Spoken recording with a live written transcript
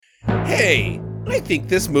Hey, I think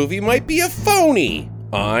this movie might be a phony.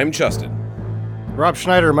 I'm Justin. Rob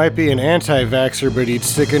Schneider might be an anti-vaxxer, but he'd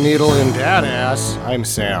stick a needle in dad ass. I'm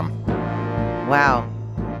Sam. Wow.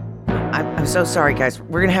 I'm so sorry, guys.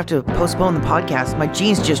 We're gonna have to postpone the podcast. My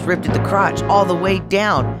jeans just ripped at the crotch all the way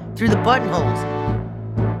down through the buttonholes.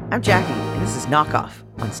 I'm Jackie, and this is Knockoff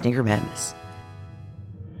on Stinker Madness.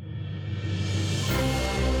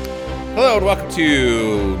 Hello and welcome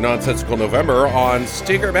to Nonsensical November on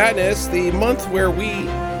Stinker Madness, the month where we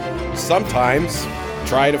sometimes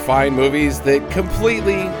try to find movies that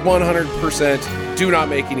completely 100% do not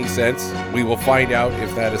make any sense. We will find out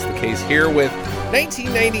if that is the case here with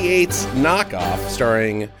 1998's Knockoff,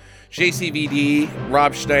 starring JCVD,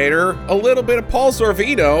 Rob Schneider, a little bit of Paul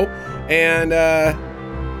Sorvino, and I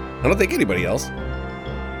don't think anybody else.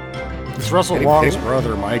 It's Russell Long's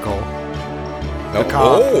brother, Michael. The cop.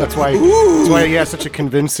 Oh. That's why he has such a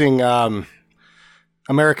convincing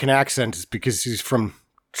American accent, is because he's from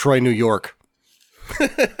Troy, New York.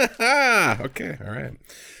 Okay, all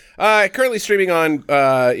right. Currently streaming on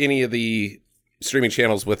any of the streaming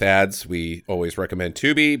channels with ads. We always recommend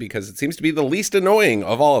Tubi because it seems to be the least annoying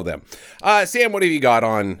of all of them. Sam, what have you got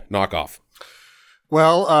on Knockoff?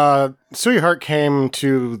 Well, Tsui Hark came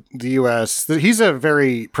to the U.S. He's a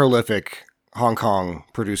very prolific Hong Kong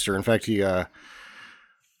producer. In fact, he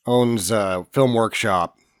owns Film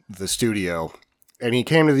Workshop, the studio. And he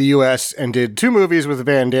came to the U.S. and did 2 movies with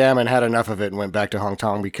Van Damme and had enough of it and went back to Hong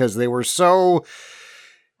Kong because they were so...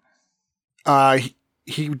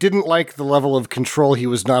 He didn't like the level of control he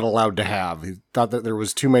was not allowed to have. He thought that there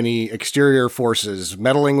was too many exterior forces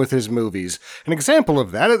meddling with his movies. An example of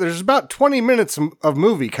that, there's about 20 minutes of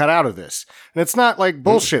movie cut out of this. And it's not like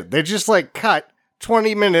bullshit. They just cut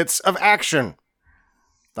 20 minutes of action.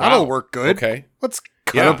 That'll work good. Okay. Let's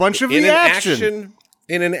cut a bunch of the action.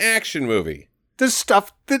 In an action movie. The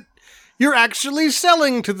stuff that you're actually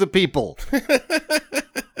selling to the people.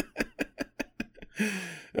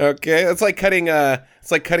 Okay, it's like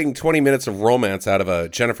cutting 20 minutes of romance out of a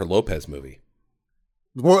Jennifer Lopez movie.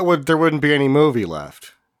 Well, there wouldn't be any movie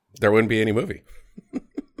left. There wouldn't be any movie.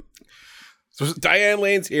 So Diane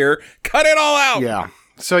Lane's here. Cut it all out. Yeah.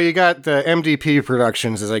 So you got the MDP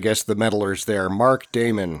Productions, as I guess the meddlers there. Mark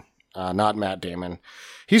Damon, not Matt Damon.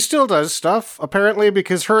 He still does stuff, apparently,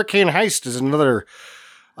 because Hurricane Heist is another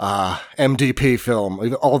MDP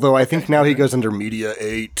film. Although I think now he goes under Media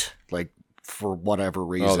 8, for whatever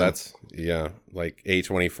reason. Oh, that's, like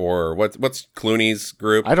A24 or what's Clooney's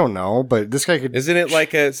group? I don't know, but this guy could... Isn't it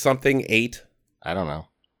like a something 8? I don't know.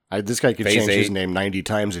 This guy could Phase change 8. his name 90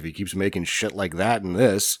 times if he keeps making shit like that in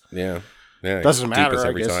this. Yeah. Doesn't matter,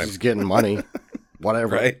 I guess time. he's getting money.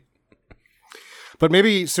 Whatever. Right? But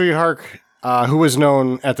maybe Tsui Hark, who was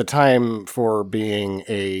known at the time for being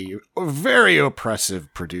a very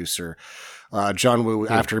oppressive producer, John Woo,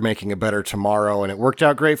 after making A Better Tomorrow, and it worked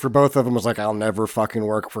out great for both of them, was like, I'll never fucking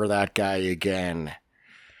work for that guy again.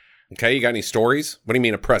 Okay, you got any stories? What do you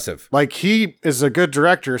mean oppressive? He is a good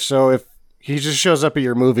director, so if he just shows up at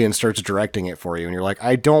your movie and starts directing it for you, and you're like,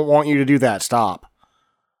 I don't want you to do that, stop.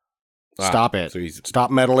 Stop it. So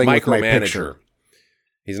stop meddling with my picture.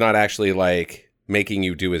 He's not actually making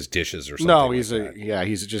you do his dishes or something. No,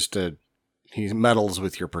 he meddles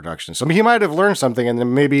with your production. So he might have learned something, and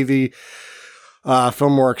then maybe the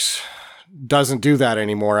Filmworks doesn't do that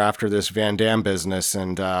anymore after this Van Damme business.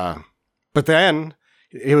 And but then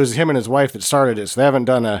it was him and his wife that started it.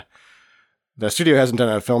 So the studio hasn't done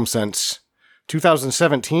a film since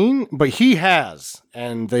 2017, but he has.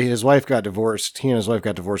 And his wife got divorced. He and his wife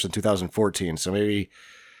got divorced in 2014. So maybe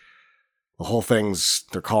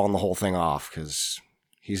they're calling the whole thing off because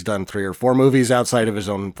he's done 3 or 4 movies outside of his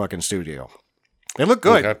own fucking studio. They look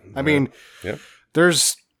good. Okay. I mean, yeah.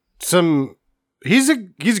 There's some... He's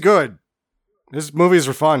good. His movies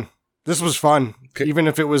are fun. This was fun. Okay. Even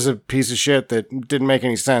if it was a piece of shit that didn't make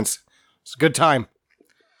any sense. It's a good time.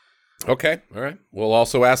 Okay. All right. We'll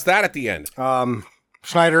also ask that at the end.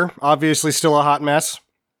 Schneider, obviously still a hot mess.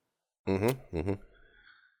 Mm-hmm.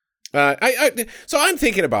 So I'm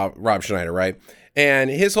thinking about Rob Schneider, right? And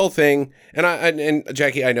his whole thing, and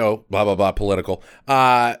Jackie, I know, blah, blah, blah, political.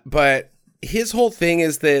 But his whole thing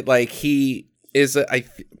is that, he is,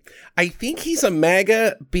 I think he's a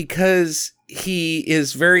MAGA because he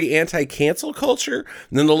is very anti-cancel culture.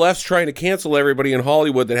 And then the left's trying to cancel everybody in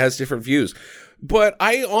Hollywood that has different views. But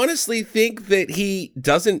I honestly think that he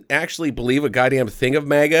doesn't actually believe a goddamn thing of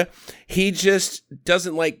MAGA. He just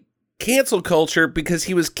doesn't like cancel culture because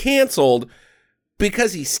he was canceled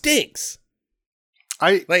because he stinks.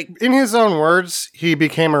 In his own words, he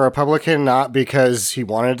became a Republican not because he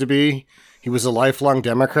wanted to be. He was a lifelong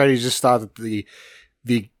Democrat. He just thought that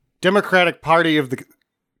the Democratic Party of the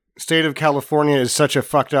state of California is such a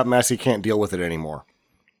fucked up mess he can't deal with it anymore.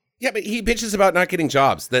 Yeah, but he bitches about not getting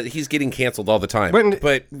jobs, that he's getting canceled all the time.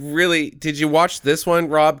 But really, did you watch this one,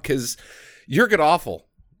 Rob? Because you're good awful.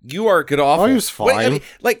 You are good awful. Oh, he was fine. Wait, I mean,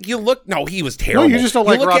 like, you look... No, he was terrible. No, you just don't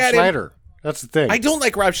like Rob Schneider. That's the thing. I don't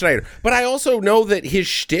like Rob Schneider, but I also know that his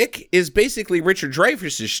shtick is basically Richard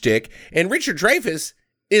Dreyfuss's shtick, and Richard Dreyfuss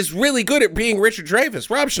is really good at being Richard Dreyfuss.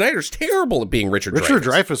 Rob Schneider's terrible at being Richard Dreyfuss. Richard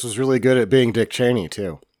Dreyfuss was really good at being Dick Cheney,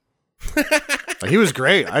 too. He was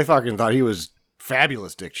great. I fucking thought he was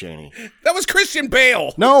fabulous, Dick Cheney. That was Christian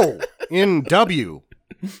Bale. No, in W.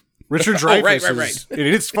 Richard Dreyfuss right.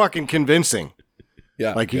 It's fucking convincing.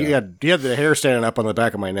 Yeah, like he had the hair standing up on the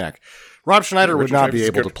back of my neck. Rob Schneider would not be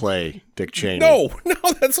able to play Dick Cheney. No,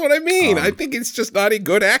 that's what I mean. I think he's just not a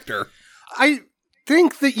good actor. I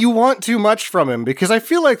think that you want too much from him because I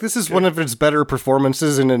feel like this is one of his better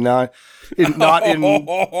performances in Deuce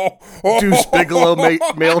Bigelow,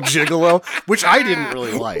 Male Gigolo, which I didn't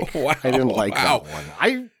really like. Wow, I didn't like that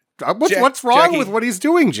one. What's wrong Jackie, with what he's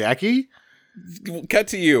doing, Jackie? Cut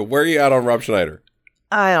to you. Where are you at on Rob Schneider?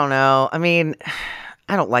 I don't know. I mean,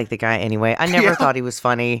 I don't like the guy anyway. I never thought he was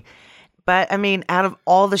funny. But, I mean, out of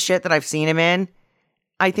all the shit that I've seen him in,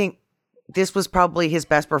 I think this was probably his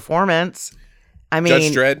best performance. I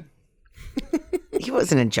mean... Judge Dredd? He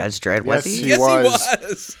wasn't in Judge Dredd, was he? Yes, he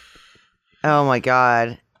was. Oh, my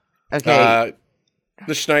God. Okay.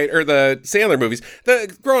 The Sandler movies.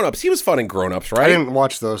 The Grown Ups. He was fun in Grown Ups, right? I didn't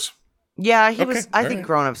watch those. Yeah, he was... I think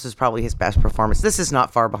Grown Ups is probably his best performance. This is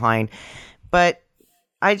not far behind. But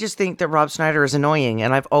I just think that Rob Schneider is annoying,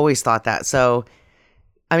 and I've always thought that. So...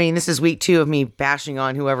 I mean, this is week 2 of me bashing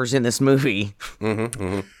on whoever's in this movie.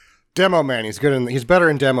 Demo Man, he's better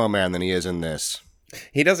in Demo Man than he is in this.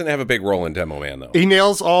 He doesn't have a big role in Demo Man, though. He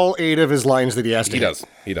nails all 8 of his lines that he has to hit.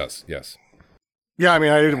 He does, yes. Yeah, I mean,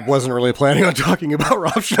 I wasn't really planning on talking about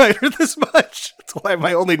Rob Schneider this much. That's why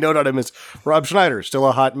my only note on him is Rob Schneider, still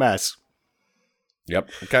a hot mess. Yep,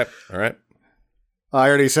 okay, all right. I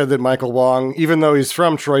already said that Michael Wong, even though he's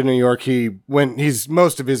from Troy, New York,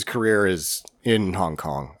 most of his career is in Hong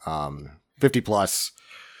Kong. 50 plus.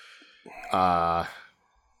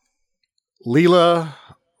 Leela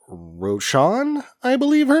Roshan, I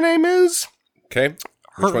believe her name is. Okay.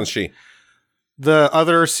 Which one's she? The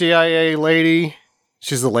other CIA lady.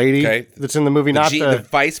 She's the lady that's in the movie, the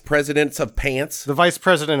vice president of Pants. The vice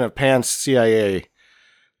president of Pants CIA.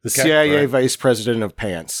 The CIA vice president of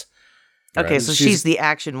Pants. Okay, so she's the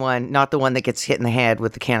action one, not the one that gets hit in the head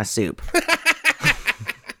with the can of soup.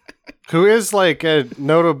 Who is like a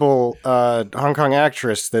notable Hong Kong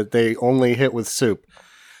actress that they only hit with soup.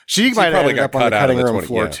 She might have ended up on the cutting room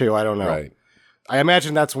floor too. I don't know. Right. I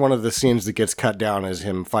imagine that's one of the scenes that gets cut down is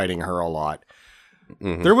him fighting her a lot.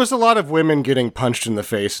 Mm-hmm. There was a lot of women getting punched in the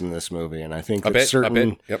face in this movie, and I think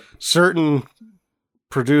certain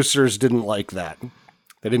producers didn't like that.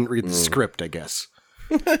 They didn't read the script, I guess.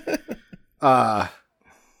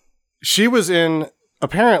 She was in,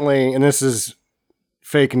 apparently, and this is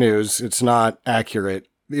fake news, it's not accurate.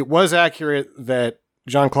 It was accurate that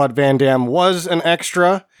Jean-Claude Van Damme was an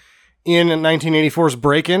extra in 1984's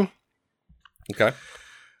Break-In. Okay.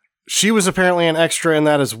 She was apparently an extra in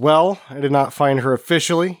that as well. I did not find her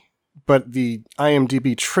officially, but the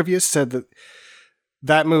IMDb trivia said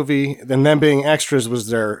that movie and them being extras was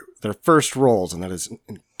their first roles, and that is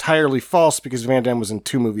entirely false because Van Damme was in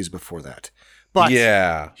 2 movies before that. But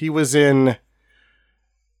he was in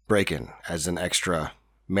Break-In as an extra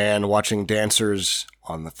man watching dancers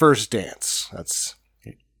on the first dance. That's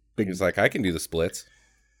big. He's like, I can do the splits.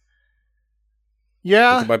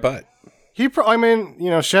 Yeah. Look at my butt.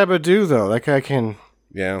 Shabba-Doo, though. That guy can...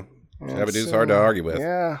 Yeah. Shabba-Doo's hard to argue with.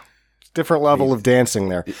 Yeah. Different level of dancing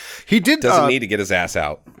there. He doesn't need to get his ass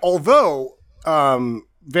out. Although, Van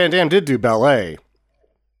Damme did do ballet.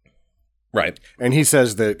 Right. And he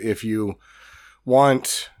says that if you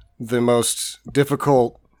want the most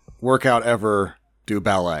difficult workout ever, do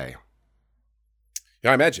ballet.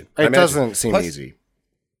 Yeah, I imagine. It doesn't seem easy.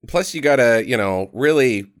 Plus, you gotta,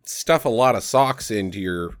 really stuff a lot of socks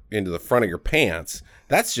into the front of your pants.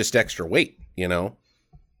 That's just extra weight,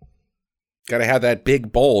 Gotta have that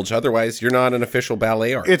big bulge, otherwise you're not an official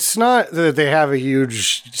ballet artist. It's not that they have a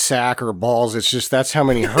huge sack or balls, it's just that's how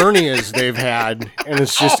many hernias they've had, and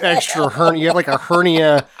it's just extra hernia. You have like a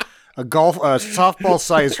hernia, a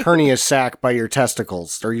softball-sized hernia sack by your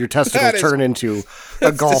testicles, or your testicles turn into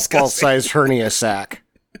a golf ball-sized hernia sack.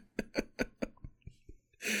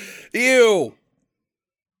 Ew.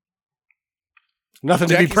 Nothing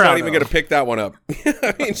to Jackie's be proud of. Not even going to pick that one up.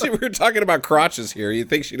 I mean, we were talking about crotches here. You'd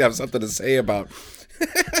think she'd have something to say about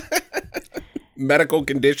medical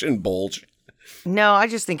condition bulge. No, I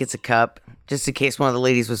just think it's a cup, just in case one of the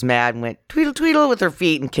ladies was mad and went tweedle tweedle with her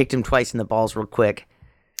feet and kicked him twice in the balls real quick.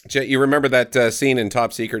 You remember that scene in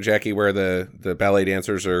Top Secret, Jackie, where the ballet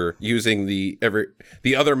dancers are using the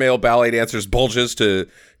other male ballet dancers' bulges to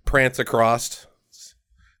prance across?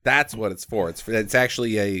 That's what it's for. It's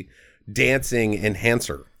actually a dancing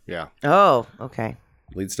enhancer. Yeah. Oh, okay.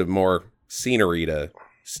 Leads to more scenery to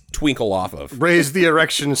twinkle off of. Raise the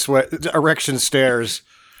erection stairs.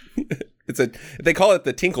 They call it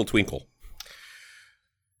the tinkle twinkle.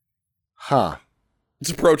 Huh. It's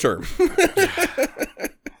a pro term.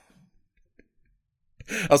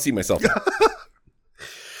 I'll see myself.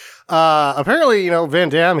 Apparently, Van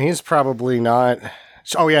Damme, he's probably not.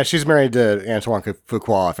 Oh, yeah, she's married to Antoine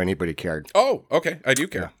Fuqua, if anybody cared. Oh, okay. I do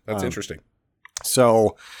care. That's interesting.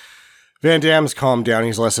 So, Van Damme's calmed down.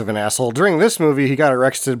 He's less of an asshole. During this movie, he got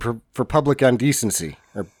arrested for public indecency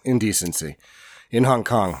in Hong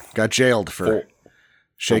Kong. Got jailed for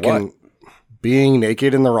being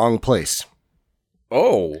naked in the wrong place.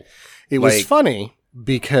 Oh. It was funny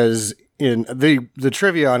because in the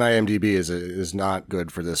trivia on IMDb is not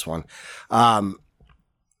good for this one.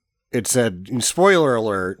 It said, spoiler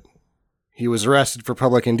alert, he was arrested for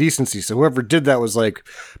public indecency. So whoever did that was like,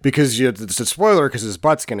 it's a spoiler because his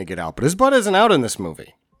butt's going to get out. But his butt isn't out in this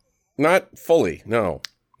movie. Not fully, no.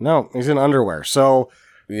 No, he's in underwear. So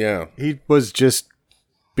yeah, he was just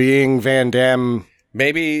being Van Damme.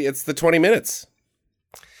 Maybe it's the 20 minutes.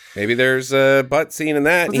 Maybe there's a butt scene in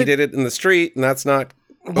that, and he did it in the street, and that's not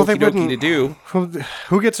okie dokie to do.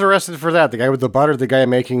 Who gets arrested for that? The guy with the butt or the guy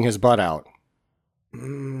making his butt out?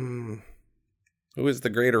 Who is the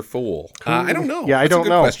greater fool? I don't know. Yeah, I don't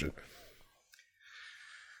know. Question.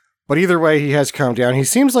 But either way, he has calmed down. He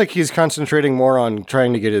seems like he's concentrating more on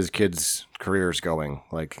trying to get his kids' careers going.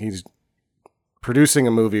 Like he's producing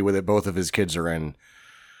a movie with it both of his kids are in.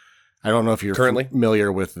 I don't know if you're currently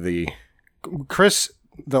familiar with Chris,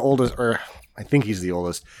 the oldest, or I think he's the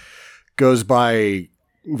oldest, goes by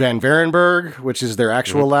Van Varenberg, which is their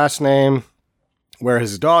actual last name, where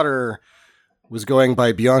his daughter was going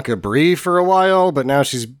by Bianca Brie for a while, but now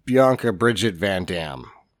she's Bianca Bridget Van Damme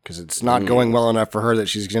because it's not going well enough for her that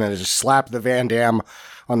she's going to just slap the Van Damme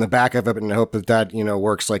on the back of it and hope that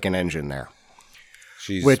works like an engine there.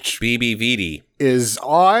 Which BBVD is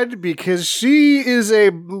odd because she is a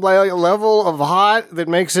level of hot that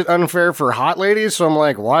makes it unfair for hot ladies. So I'm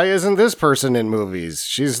like, why isn't this person in movies?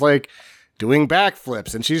 She's like doing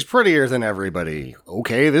backflips and she's prettier than everybody.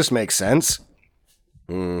 Okay, this makes sense.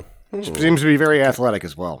 She seems to be very athletic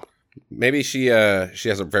as well. Maybe she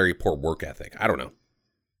has a very poor work ethic. I don't know.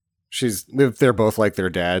 They're both like their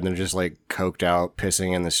dad, and they're just like coked out,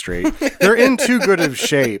 pissing in the street. They're in too good of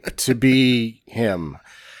shape to be him.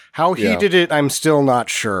 How he did it, I'm still not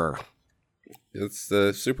sure. It's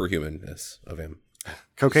the superhumanness of him.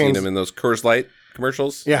 Cocaine. Seen him in those Coors Light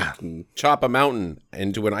commercials? Yeah. Chop a mountain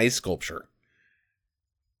into an ice sculpture.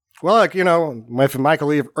 Well, if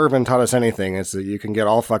Michael Irvin taught us anything, it's that you can get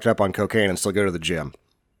all fucked up on cocaine and still go to the gym.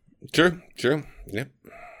 True. Yep.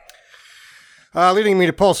 Leading me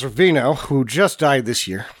to Paul Sorvino, who just died this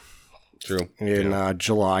year. True. In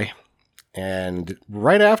July. And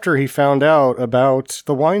right after he found out about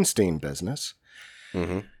the Weinstein business,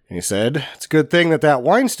 and he said, it's a good thing that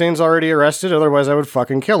Weinstein's already arrested, otherwise I would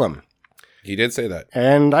fucking kill him. He did say that.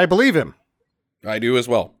 And I believe him. I do as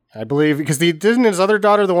well. I believe, because isn't his other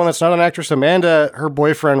daughter, the one that's not an actress, Amanda, her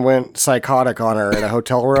boyfriend went psychotic on her in a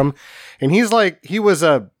hotel room. And he's like, he was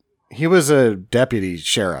a deputy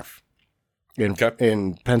sheriff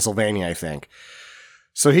in Pennsylvania, I think.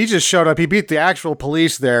 So he just showed up. He beat the actual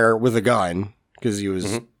police there with a gun because he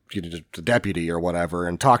was a deputy or whatever,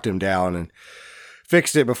 and talked him down and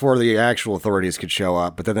fixed it before the actual authorities could show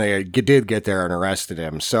up. But then they did get there and arrested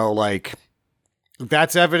him. So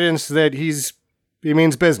that's evidence that he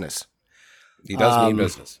means business. He does mean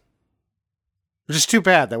business. Which is too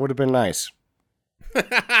bad. That would have been nice.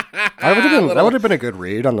 That would have been a good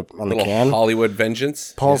read on the can. Hollywood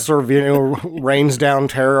vengeance. Paul Sorvino rains down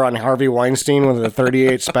terror on Harvey Weinstein with a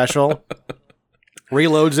 38 special.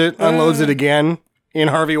 Reloads it, unloads it again in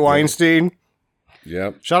Harvey Weinstein.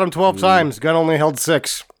 Yep. Shot him 12 times. Gun only held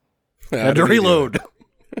 6. Had to reload.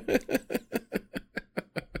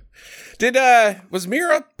 Was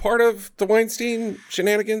Mira part of the Weinstein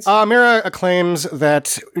shenanigans? Mira claims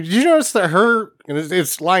that, did you notice that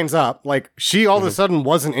it lines up, like she all of a sudden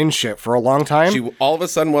wasn't in shit for a long time. She all of a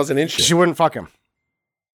sudden wasn't in shit. She wouldn't fuck him.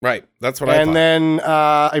 Right. That's what I thought. And then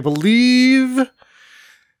I believe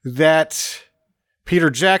that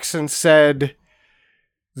Peter Jackson said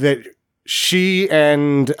that she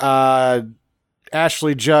and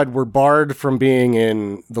Ashley Judd were barred from being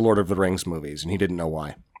in the Lord of the Rings movies, and he didn't know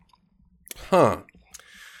why. Huh.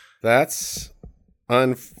 That's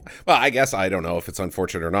well, I guess I don't know if it's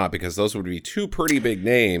unfortunate or not, because those would be two pretty big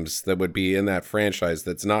names that would be in that franchise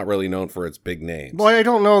that's not really known for its big names. Well, I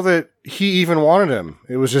don't know that he even wanted him.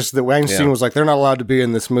 It was just that Weinstein was like, they're not allowed to be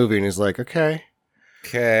in this movie, and he's like, okay.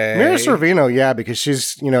 Mira Sorvino, yeah, because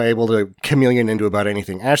she's, able to chameleon into about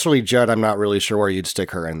anything. Ashley Judd, I'm not really sure where you'd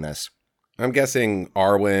stick her in this. I'm guessing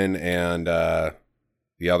Arwen and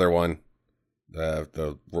the other one,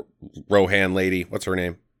 the Rohan lady. What's her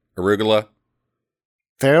name? Arugula?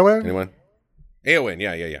 Taylor? Anyone? Eowyn,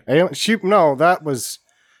 yeah. She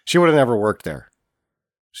would have never worked there.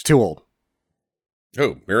 She's too old.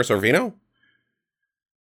 Who? Mira Sorvino?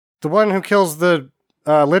 The one who kills the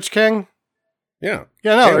Lich King? Yeah.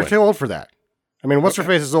 Yeah, no, Eowyn. they're too old for that. I mean, what's her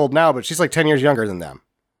face is old now, but she's like 10 years younger than them.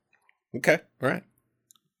 Okay, all right.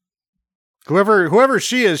 Whoever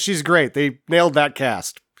she is, she's great. They nailed that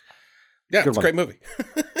cast. Yeah, it's a great movie.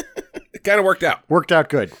 It kind of worked out. Worked out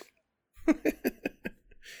good.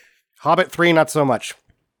 Hobbit 3, not so much.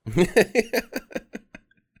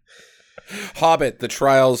 Hobbit, The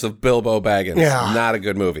Trials of Bilbo Baggins. Yeah. Not a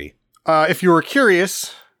good movie. If you were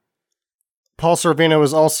curious, Paul Sorvino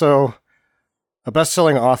is also a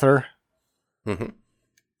best-selling author,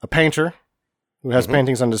 a painter who has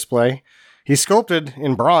paintings on display. He sculpted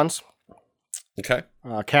in bronze. Okay.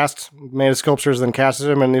 Made his sculptures, then casted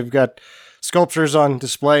them, and they've got sculptures on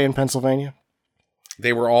display in Pennsylvania.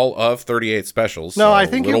 They were all of 38 specials. No, so I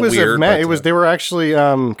think it was weird, they were actually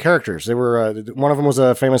characters. They were one of them was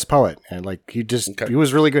a famous poet, and he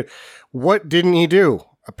was really good. What didn't he do?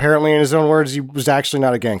 Apparently, in his own words, he was actually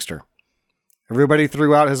not a gangster. Everybody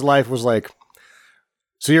throughout his life was like,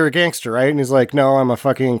 "So you're a gangster, right?" And he's like, "No, I'm a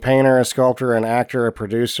fucking painter, a sculptor, an actor, a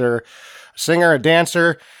producer, a singer, a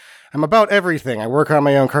dancer. I'm about everything. I work on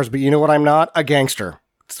my own cars, but you know what I'm not? A gangster.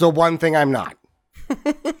 It's the one thing I'm not."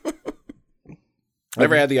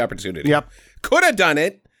 Never had the opportunity. Yep. Could have done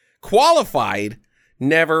it. Qualified.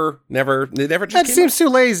 Never just That seems too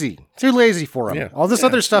lazy. Too lazy for him. Yeah. All this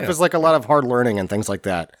other stuff is like a lot of hard learning and things like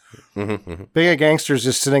that. Being a gangster is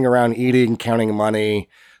just sitting around eating, counting money,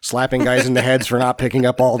 slapping guys in the heads for not picking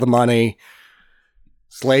up all the money.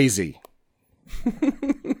 It's lazy.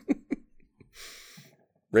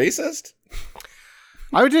 Racist?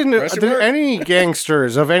 I didn't know any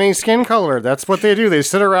gangsters of any skin color. That's what they do. They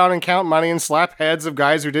sit around and count money and slap heads of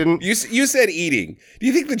guys who didn't. You said eating. Do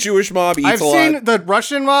you think the Jewish mob eats I've a lot? seen the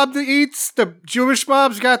Russian mob that eats. The Jewish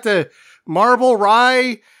mob's got the marble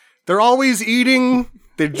rye. They're always eating.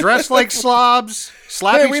 They dress like slobs,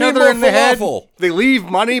 slap each other in the head. They leave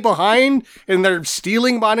money behind, and they're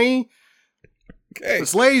stealing money. Okay.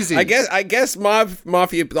 It's lazy. I guess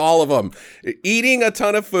mafia, all of them. Eating a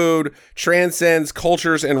ton of food transcends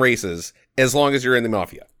cultures and races as long as you're in the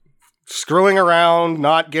mafia. Screwing around,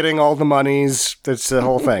 not getting all the monies. That's the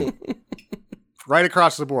whole thing. Right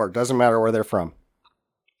across the board. Doesn't matter where they're from.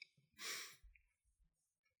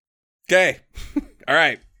 Okay. All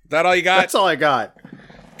right. That all you got? That's all I got.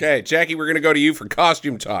 Okay, Jackie, we're going to go to you for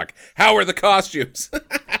costume talk. How are the costumes?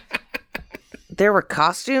 There were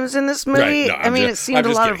costumes in this movie. Right, no, it seemed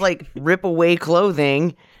a lot of like rip away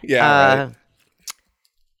clothing. Yeah,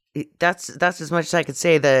 right. That's as much as I could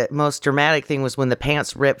say. The most dramatic thing was when the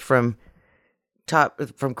pants ripped from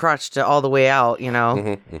crotch to all the way out.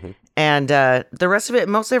 And the rest of it,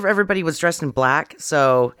 most of everybody was dressed in black.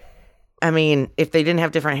 So, I mean, if they didn't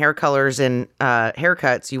have different hair colors and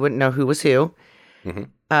haircuts, you wouldn't know who was who.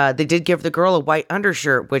 They did give the girl a white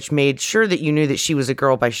undershirt, which made sure that you knew that she was a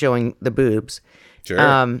girl by showing the boobs. Sure.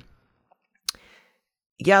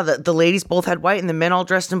 Yeah, the ladies both had white and the men all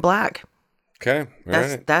dressed in black. Okay.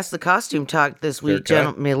 That's the costume talk this week,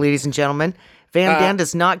 ladies and gentlemen. Van Damme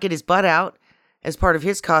does not get his butt out as part of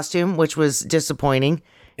his costume, which was disappointing.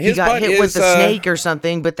 He got hit with a snake or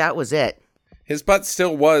something, but that was it. His butt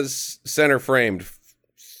still was center framed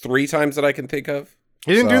 3 times that I can think of.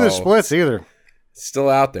 He didn't do the splits either. Still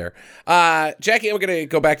out there. Jackie, I'm going to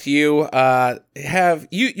go back to you.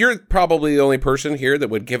 You're probably the only person here that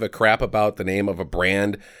would give a crap about the name of a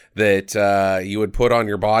brand that you would put on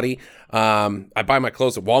your body. I buy my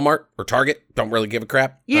clothes at Walmart or Target. Don't really give a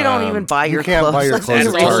crap. You don't even buy your clothes. You can't buy your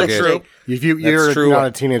clothes at Target. True. If you're not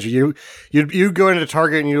a teenager, you'd go into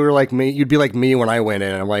Target and you were like me. You'd be like me when I went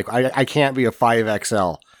in. And I'm like, I can't be a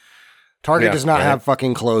 5XL. Target does not have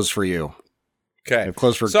fucking clothes for you. Okay. They have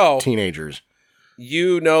clothes for teenagers.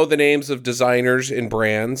 You know the names of designers and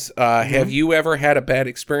brands. Have you ever had a bad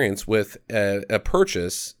experience with a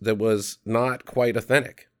purchase that was not quite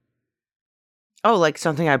authentic? Oh, like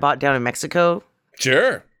something I bought down in Mexico?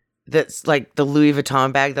 Sure. that's like the Louis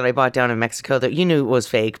Vuitton bag that I bought down in Mexico that you knew was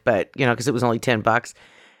fake, but because it was only $10.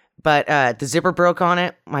 But the zipper broke on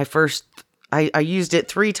it. I used it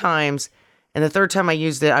 3 times, and the third time I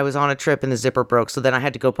used it, I was on a trip and the zipper broke. So then I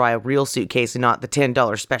had to go buy a real suitcase and not the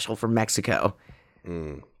 $10 special from Mexico.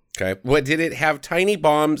 Okay. What, did it have tiny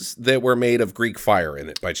bombs that were made of Greek fire in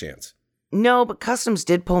it by chance? No, but customs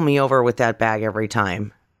did pull me over with that bag every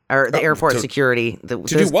time. Or the airport security. To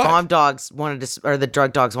do what? Bomb dogs the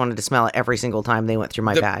drug dogs wanted to smell it every single time they went through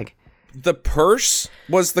my bag. The purse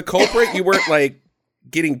was the culprit? You weren't like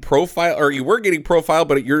getting profiled, or you were getting profiled,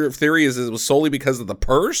 but your theory is it was solely because of the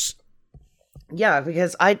purse? Yeah,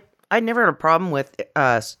 because I never had a problem with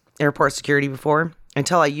airport security before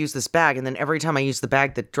until I used this bag, and then every time I used the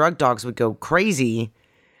bag, the drug dogs would go crazy.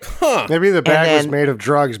 Huh. Maybe the bag was made of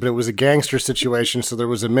drugs, but it was a gangster situation, so there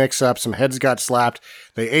was a mix-up. Some heads got slapped.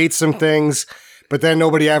 They ate some things, but then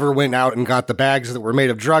nobody ever went out and got the bags that were made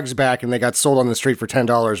of drugs back, and they got sold on the street for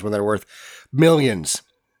 $10 when they're worth millions.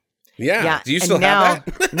 Yeah. Do you still have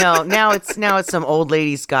that? No, now it's some old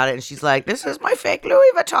lady's got it, and she's like, "This is my fake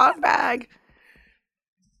Louis Vuitton bag."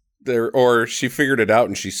 Or she figured it out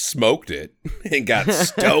and she smoked it and got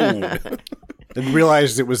stoned. And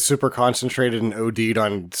realized it was super concentrated and OD'd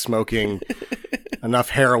on smoking enough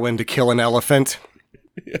heroin to kill an elephant.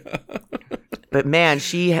 Yeah. But man,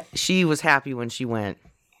 she was happy when she went.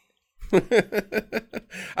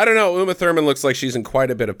 I don't know. Uma Thurman looks like she's in quite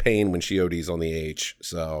a bit of pain when she ODs on the H.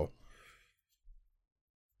 So,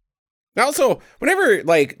 also, whenever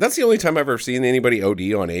that's the only time I've ever seen anybody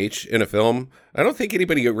OD on H in a film. I don't think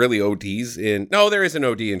anybody really ODs in. No, there is an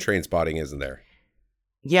OD in Trainspotting, isn't there?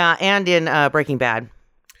 Yeah, and in Breaking Bad.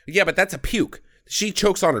 Yeah, but that's a puke. She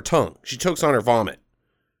chokes on her tongue. She chokes on her vomit.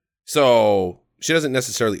 So she doesn't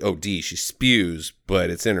necessarily OD. She spews, but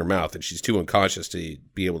it's in her mouth, and she's too unconscious to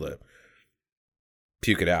be able to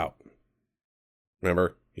puke it out.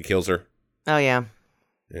 Remember? He kills her. Oh, yeah.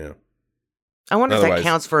 Yeah. I wonder if that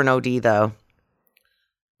counts for an OD, though.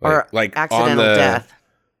 Like accidental on the death.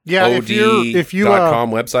 Yeah, if you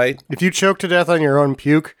 .com website. If you choke to death on your own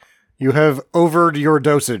puke, you have overed your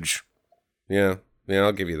dosage. Yeah,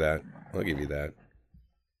 I'll give you that.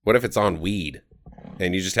 What if it's on weed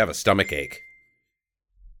and you just have a stomach ache?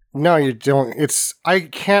 No, you don't. I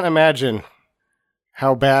can't imagine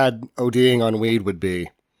how bad ODing on weed would be.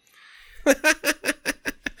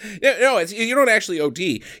 Yeah, no, you don't actually OD.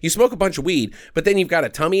 You smoke a bunch of weed, but then you've got a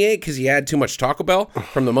tummy ache because you had too much Taco Bell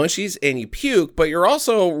from the munchies, and you puke, but you're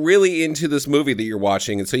also really into this movie that you're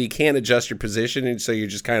watching, and so you can't adjust your position, and so you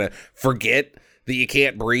just kind of forget that you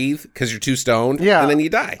can't breathe because you're too stoned, and then you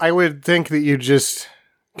die. I would think that you just...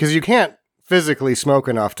 Because you can't physically smoke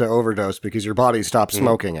enough to overdose because your body stops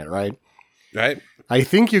smoking it, right? Right. I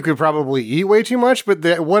think you could probably eat way too much,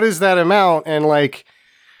 but what is that amount? And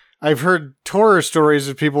I've heard horror stories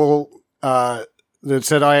of people that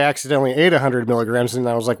said, I accidentally ate 100 milligrams, and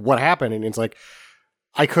I was like, what happened? And it's like,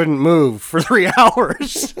 I couldn't move for 3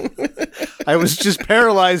 hours. I was just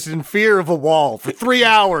paralyzed in fear of a wall for 3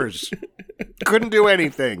 hours. Couldn't do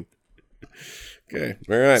anything. Okay,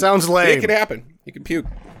 all right. Sounds lame. It can happen. You can puke.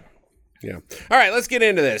 Yeah. All right, let's get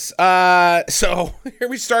into this. So here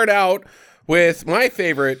we start out with my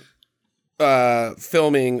favorite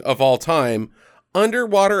filming of all time,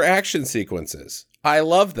 underwater action sequences. I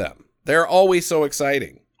love them. They're always so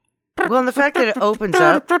exciting. Well, and the fact that it opens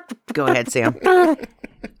up... Go ahead, Sam.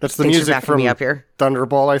 That's the music from me up here.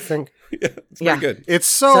 Thunderball, I think. Yeah, it's pretty good. It's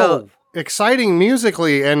so exciting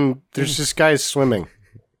musically, and there's just guys swimming.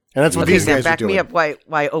 And that's what these guys are doing. Back me up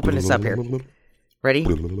while I open this up here. Ready?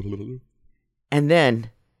 And then,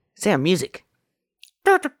 Sam, music.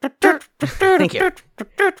 Thank you.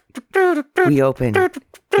 We open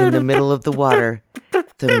in the middle of the water,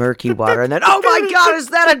 the murky water, and then, oh my God, is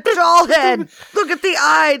that a doll head? Look at the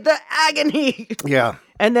eye, the agony. Yeah.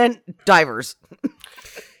 And then divers.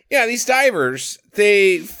 Yeah, these divers,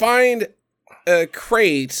 they find a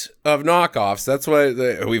crate of knockoffs. That's what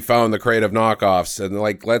we found, the crate of knockoffs, and they're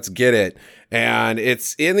like, let's get it. And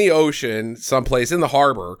it's in the ocean, someplace in the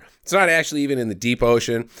harbor. It's not actually even in the deep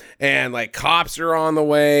ocean. And cops are on the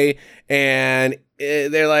way, and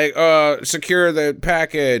they're like, secure the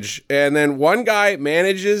package. And then one guy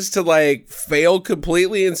manages to fail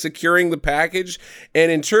completely in securing the package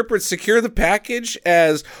and interprets secure the package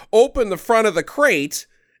as open the front of the crate.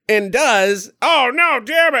 And does, oh no,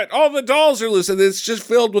 damn it, all the dolls are loose. And it's just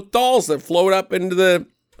filled with dolls that float up into the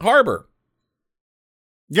harbor.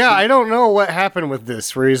 Yeah, I don't know what happened with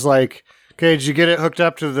this, where he's like, okay, did you get it hooked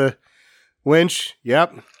up to the winch?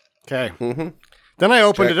 Yep. Okay. Mm-hmm. Then I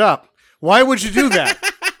opened it up. Why would you do that?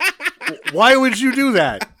 Why would you do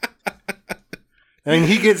that? And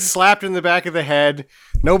he gets slapped in the back of the head.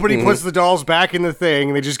 Nobody puts the dolls back in the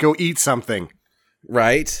thing. They just go eat something.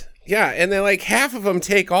 Right? Yeah, and then like half of them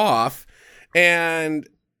take off, and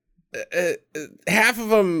half of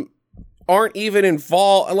them aren't even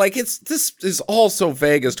involved. Like this is all so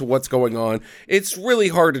vague as to what's going on. It's really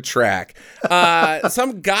hard to track.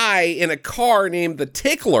 Some guy in a car named the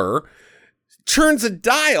Tickler turns a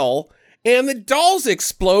dial, and the dolls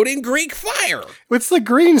explode in Greek fire. It's the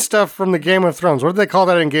green stuff from the Game of Thrones. What do they call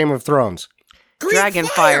that in Game of Thrones? Dragon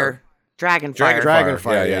fire.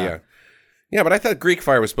 Dragonfire, yeah. Yeah, but I thought Greek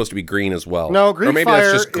fire was supposed to be green as well. No, Greek or maybe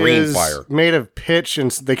fire that's just green is fire. made of pitch,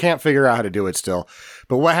 and they can't figure out how to do it still.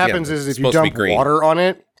 But what happens is if you supposed to be dump green. water on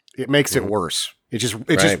it, it makes it worse. It just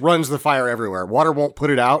runs the fire everywhere. Water won't put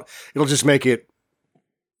it out. It'll just make it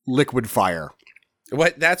liquid fire.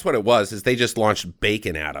 That's what it was, is they just launched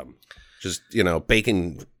bacon at them. Just,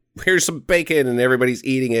 bacon. Here's some bacon, and everybody's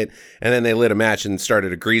eating it. And then they lit a match and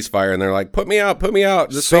started a grease fire, and they're like, put me out.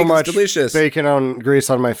 This so bacon's much delicious. bacon on grease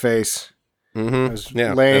on my face. Mm-hmm. I was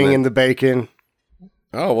laying in the bacon.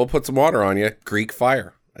 Oh, we'll put some water on you. Greek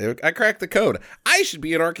fire. I cracked the code. I should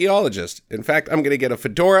be an archaeologist. In fact, I'm going to get a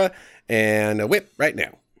fedora and a whip right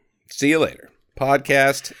now. See you later.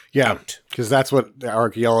 Podcast out. Because that's what the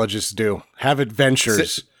archaeologists do. Have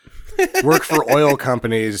adventures. Work for oil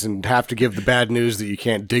companies and have to give the bad news that you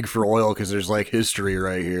can't dig for oil because there's like history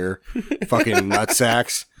right here. Fucking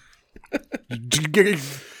nutsacks.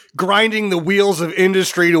 Grinding the wheels of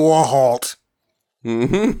industry to a halt.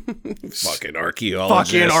 Mm-hmm. Fucking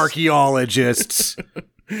archaeologists.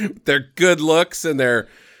 Their good looks and their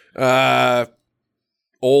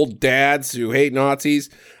old dads who hate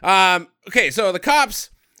Nazis. Okay, so the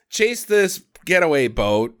cops chase this getaway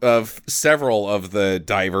boat of several of the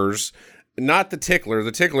divers. Not the Tickler.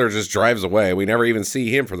 The Tickler just drives away. We never even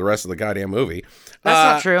see him for the rest of the goddamn movie.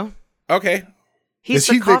 That's not true. Okay. He's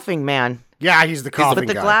the coughing man. Yeah, he's the coughing guy.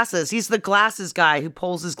 With the glasses. He's the glasses guy who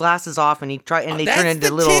pulls his glasses off and they turn into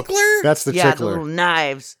the little Tickler? That's the Tickler. Tickler. The little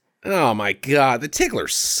knives. Oh my god, the Tickler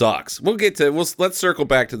sucks. Let's circle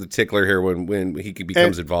back to the Tickler here when he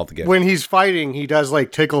becomes involved again. When he's fighting, he does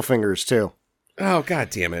like tickle fingers too. Oh god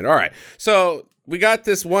damn it. All right. So, we got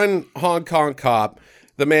this one Hong Kong cop,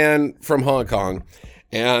 the man from Hong Kong,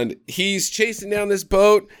 and he's chasing down this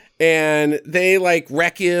boat and they like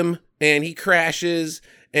wreck him and he crashes.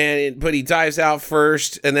 But he dives out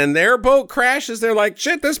first, and then their boat crashes. They're like,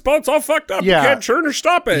 shit, this boat's all fucked up. Yeah. You can't turn or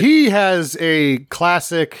stop it. He has a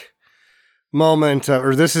classic moment,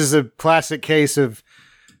 or this is a classic case of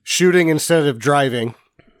shooting instead of driving.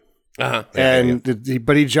 Uh-huh.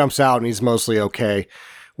 But he jumps out, and he's mostly okay.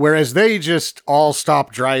 Whereas they just all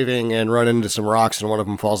stop driving and run into some rocks, and one of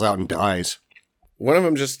them falls out and dies. One of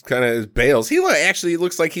them just kind of bails. He actually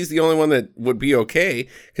looks like he's the only one that would be okay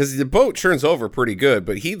because the boat turns over pretty good,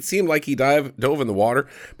 but he seemed like he dove in the water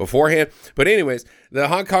beforehand. But anyways, the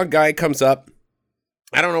Hong Kong guy comes up.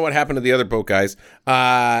 I don't know what happened to the other boat guys.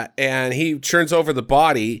 And he turns over the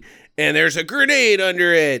body and there's a grenade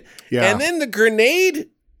under it. Yeah. And then the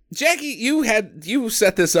grenade, Jackie, you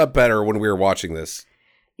set this up better when we were watching this.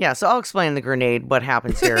 Yeah, so I'll explain the grenade, what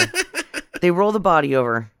happens here. They roll the body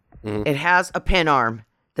over. Mm-hmm. It has a pin arm.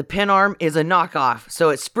 The pin arm is a knockoff, so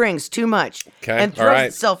it springs too much and throws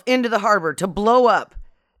itself into the harbor to blow up,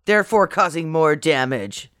 therefore causing more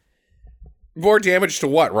damage. More damage to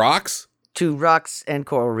what? Rocks? To rocks and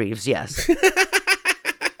coral reefs, yes.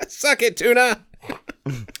 Suck it, tuna.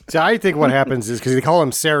 So I think what happens is, because they call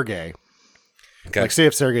him Sergey. Okay. Like, say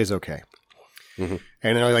if Sergey's okay. Mm-hmm.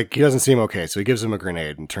 And they're like, he doesn't seem okay, so he gives him a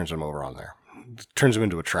grenade and turns him over on there. Turns him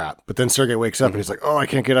into a trap. But then Sergey wakes up and he's like, oh, I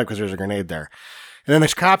can't get up because there's a grenade there. And then the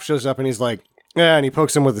cop shows up and he's like, yeah, and he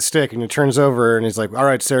pokes him with a stick and he turns over and he's like, all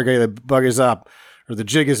right, Sergey, the bug is up, or the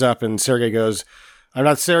jig is up. And Sergey goes, I'm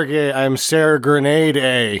not Sergey, I'm Ser Grenade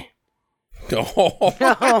A.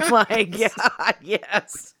 Oh my God,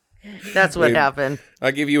 yes. That's what happened.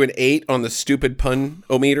 I'll give you an 8 on the stupid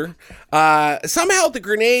pun-o-meter. Somehow the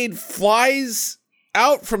grenade flies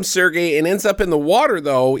out from Sergey and ends up in the water,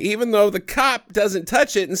 though, even though the cop doesn't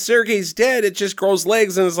touch it and Sergey's dead. It just grows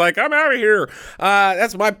legs and is like, I'm out of here.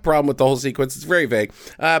 That's my problem with the whole sequence. It's very vague.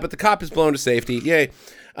 But the cop is blown to safety. Yay.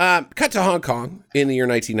 Cut to Hong Kong in the year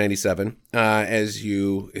 1997. As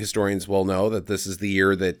you historians will know, that this is the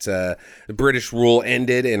year that the British rule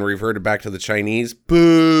ended and reverted back to the Chinese.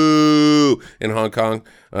 Boo! In Hong Kong.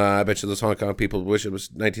 I bet you those Hong Kong people wish it was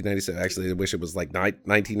 1997. Actually, they wish it was like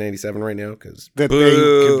 1997 right now, because that they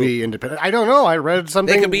could be independent. I don't know. I read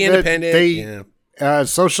something. They could be independent.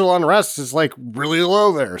 Social unrest is like really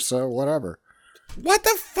low there, so whatever. What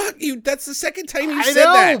the fuck? That's the second time you I said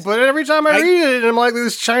know, that. but every time I read it, I'm like,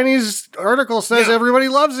 this Chinese article says everybody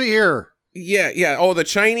loves it here. Yeah. Oh, the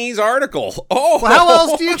Chinese article. Oh. Well, how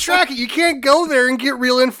else do you track it? You can't go there and get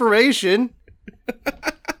real information.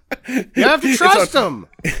 You have to trust them.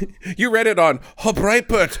 You read it on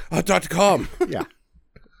Breitbart.com. Yeah.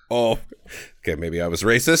 Oh, okay, maybe I was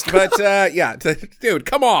racist, but yeah, dude,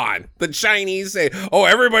 come on. The Chinese say, "Oh,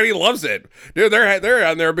 everybody loves it." Dude, they're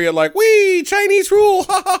on there being like, "We Chinese rule.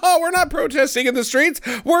 Ha ha ha. We're not protesting in the streets.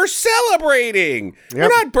 We're celebrating. We're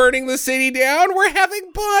not burning the city down. We're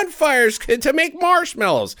having bonfires to make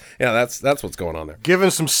marshmallows." Yeah, that's what's going on there. Giving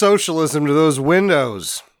some socialism to those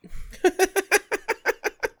windows.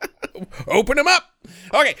 Open them up.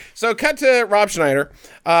 Okay, so cut to Rob Schneider.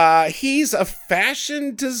 He's a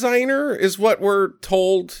fashion designer, is what we're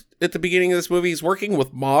told at the beginning of this movie. He's working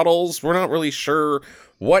with models. We're not really sure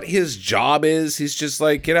what his job is. He's just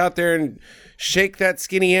like, get out there and shake that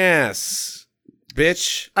skinny ass,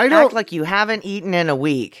 bitch. Act like you haven't eaten in a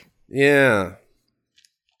week. Yeah.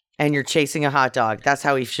 And you're chasing a hot dog. That's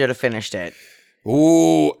how he should have finished it.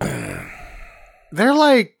 Ooh. They're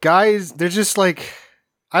like guys. They're just like,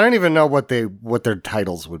 I don't even know what their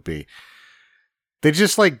titles would be. They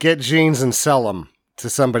just like get jeans and sell them to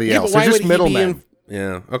somebody else. They're just middlemen.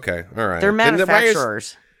 Yeah. Okay. All right. They're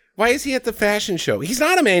manufacturers. Why is he at the fashion show? He's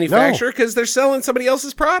not a manufacturer because they're selling somebody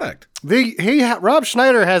else's product. Rob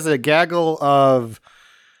Schneider has a gaggle of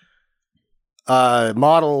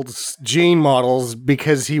models, jean models,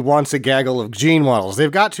 because he wants a gaggle of jean models. They've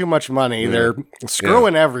got too much money. Yeah. They're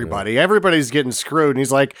screwing everybody. Yeah. Everybody's getting screwed. And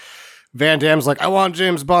he's like, Van Damme's like, I want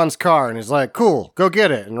James Bond's car. And he's like, cool, go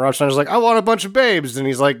get it. And Rob Schneider's like, I want a bunch of babes. And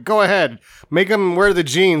he's like, go ahead. Make them wear the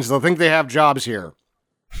jeans. They'll think they have jobs here.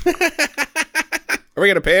 Are we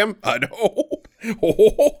going to pay him? No.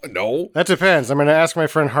 Oh, no. That depends. I'm going to ask my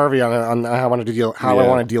friend Harvey on how I want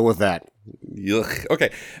to deal with that. Yuck. Okay.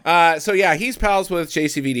 So yeah, he's pals with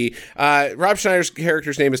JCVD. Rob Schneider's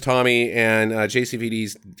character's name is Tommy, and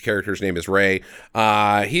JCVD's character's name is Ray.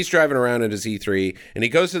 He's driving around in his E3, and he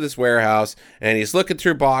goes to this warehouse, and he's looking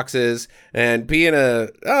through boxes, and being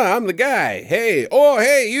I'm the guy. Hey,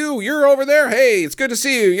 you're over there. Hey, it's good to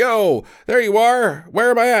see you. Yo, there you are.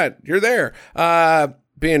 Where am I at? You're there.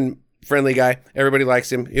 Being friendly guy, everybody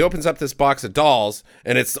likes him. He opens up this box of dolls,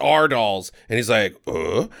 and it's our dolls, and he's like,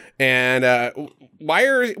 and why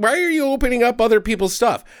are you opening up other people's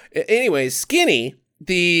stuff? Anyways, Skinny,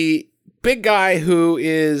 the big guy who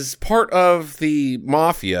is part of the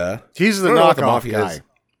mafia, he's the knockoff guy.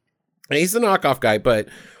 He's the knockoff guy, but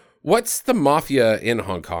what's the mafia in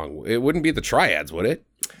Hong Kong? It wouldn't be the Triads, would it?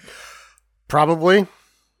 Probably,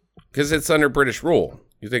 because it's under British rule.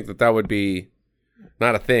 You think that would be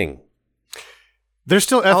not a thing? They're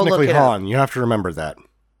still ethnically Han. You have to remember that.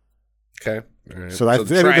 Okay. Right. So I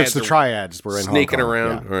think it's the Triads were in sneaking Hong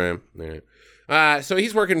Kong. around. Yeah. All right. So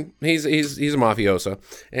he's working. He's a mafioso,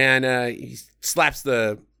 and he slaps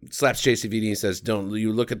JCVD and says, "Don't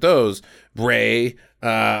you look at those, Ray?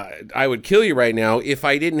 I would kill you right now if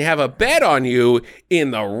I didn't have a bet on you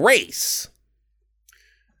in the race."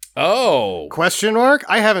 Oh. Question mark?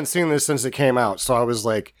 I haven't seen this since it came out, so I was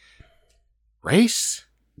like, race?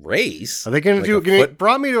 Are they going to do it?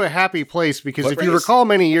 Brought me to a happy place because if you recall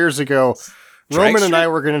many years ago, Roman and I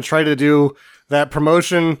were going to try to do that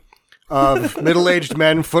promotion of middle-aged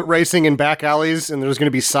men foot racing in back alleys, and there was going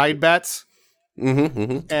to be side bets.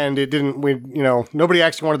 And it didn't, nobody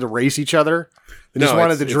actually wanted to race each other. They just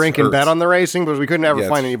wanted to drink and bet on the racing, but we couldn't ever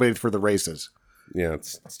find anybody for the races. Yeah,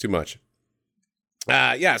 it's too much.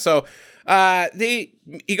 So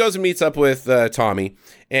he goes and meets up with Tommy,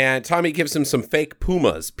 and Tommy gives him some fake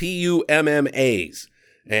Pumas, Pummas,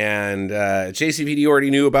 and JCVD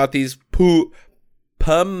already knew about these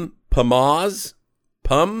Pumas.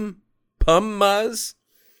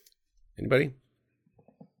 Anybody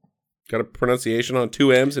got a pronunciation on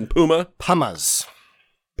two M's in Puma? Pumas.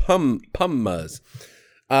 Pumas.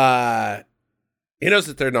 He knows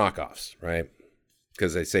that they're knockoffs, right?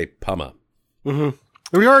 Because they say Puma. Mm-hmm.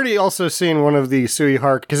 We already also seen one of the Sui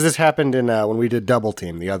Hark, because this happened in when we did Double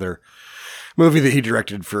Team, the other movie that he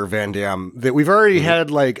directed for Van Damme, that we've already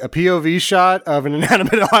had like a POV shot of an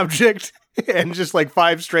inanimate object and just like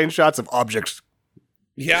 5 strange shots of objects.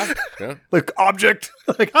 Yeah. Like object.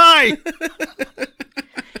 Like, hi.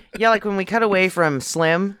 Yeah, like when we cut away from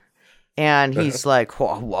Slim and he's like,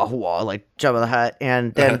 wah, wah, wah, like Jabba the Hutt,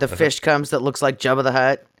 and then the fish comes that looks like Jabba the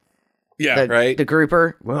Hutt. Yeah, right. The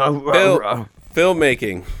grouper.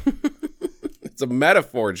 Filmmaking. It's a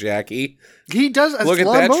metaphor, Jackie. He does. Look at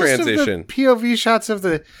that transition. Of the POV shots of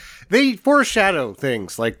the They foreshadow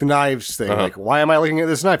things like the knives thing. Like, why am I looking at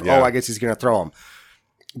this knife? Yeah. Oh, I guess he's going to throw him.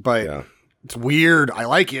 But it's weird. I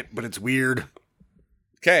like it, but it's weird.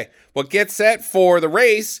 Okay, well, get set for the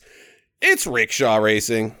race. It's rickshaw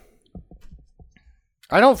racing.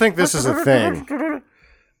 I don't think this is a thing.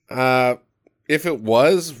 If it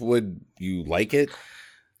was, would you like it?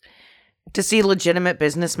 To see legitimate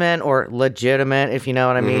businessmen, or legitimate, if you know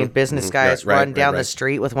what I mean, business guys run down the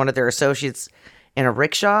street with one of their associates in a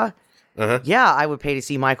rickshaw. Yeah, I would pay to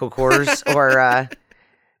see Michael Kors or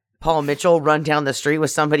Paul Mitchell run down the street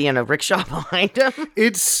with somebody in a rickshaw behind him.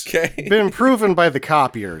 It's been proven by the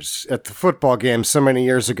copiers at the football game so many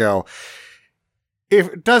years ago.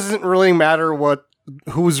 It doesn't really matter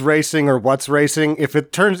who's racing or what's racing. If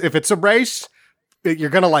it's a race,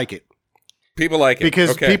 you're gonna like it. People like it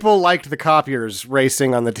because people liked the copiers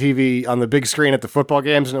racing on the TV on the big screen at the football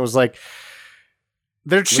games, and it was like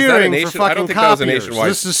they're cheering for fucking I don't think copiers. That was a nationwide.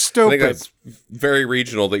 This is stupid. I think that's very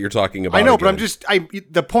regional that you're talking about. I know, again. but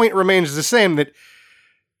the point remains the same, that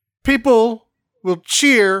people will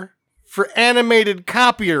cheer for animated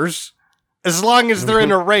copiers as long as they're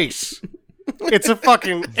in a race. It's a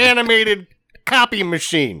fucking animated copy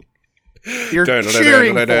machine. You're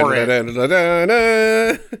cheering for it.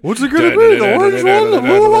 What's it going to be? The orange one? The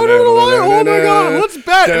blue one? Oh my god, let's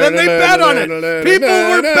bet. And then they bet on it. People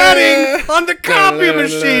were betting on the copy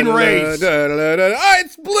machine race. Oh,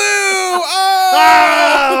 it's blue!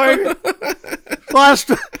 Oh!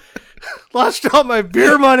 Lost all my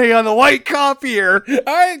beer money on the white copier.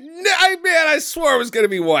 I swore it was going to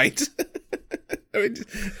be white.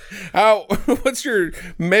 What's your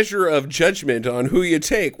measure of judgment on who you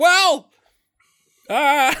take? Well,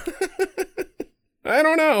 I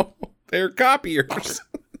don't know. They're copiers.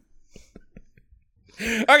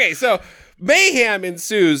 Okay, so mayhem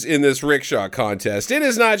ensues in this rickshaw contest. It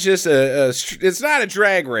is not just it's not a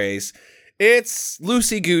drag race. It's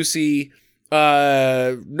loosey-goosey,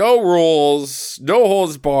 no rules, no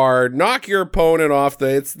holds barred, knock your opponent off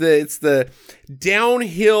it's the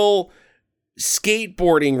downhill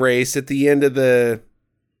skateboarding race at the end of the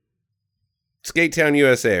Skate Town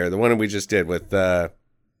USA, or the one we just did with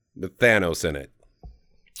Thanos in it.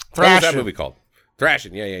 What was that movie called?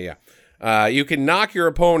 Thrashing. Yeah. You can knock your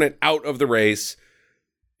opponent out of the race,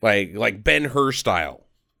 like Ben-Hur style.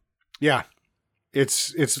 Yeah,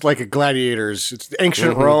 it's like a gladiators. It's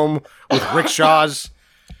ancient Rome with rickshaws,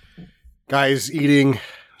 guys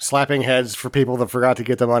slapping heads for people that forgot to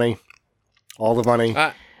get the money, all the money.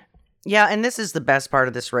 Yeah, and this is the best part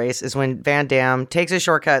of this race, is when Van Damme takes a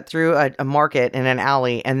shortcut through a market in an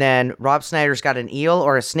alley, and then Rob Schneider's got an eel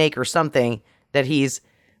or a snake or something that he's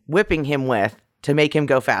whipping him with to make him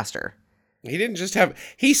go faster. He didn't just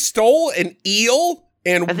he stole an eel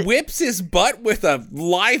and whips his butt with a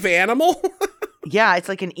live animal? Yeah, it's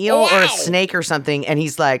like an eel or a snake or something, and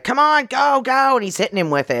he's like, come on, go, and he's hitting him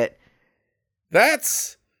with it.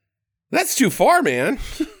 That's too far, man.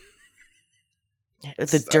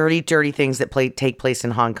 The dirty things that take place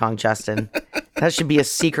in Hong Kong, Justin. That should be a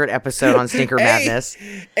secret episode on Stinker Madness.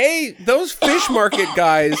 Hey, those fish market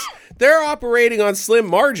guys, they're operating on slim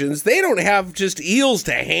margins. They don't have just eels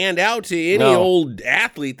to hand out to any old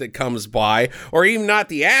athlete that comes by, or even not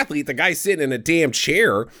the athlete, the guy sitting in a damn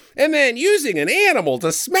chair, and then using an animal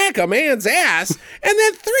to smack a man's ass, and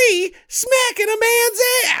then 3 smacking a man's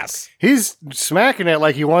ass. He's smacking it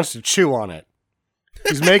like he wants to chew on it.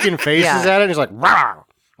 He's making faces at it, and he's like, rah,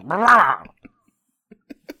 rah.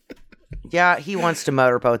 Yeah, he wants to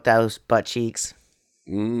motorboat those butt cheeks.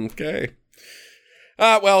 Okay.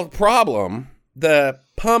 Well, problem, the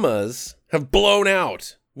Pumas have blown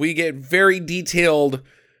out. We get very detailed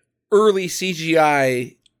early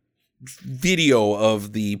CGI video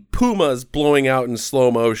of the Pumas blowing out in slow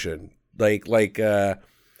motion. Like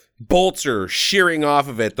bolts are shearing off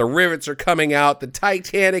of it. The rivets are coming out. The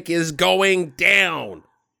Titanic is going down.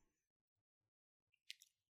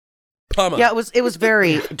 Puma. Yeah, it was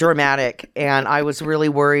very dramatic, and I was really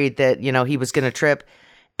worried that, he was going to trip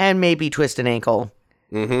and maybe twist an ankle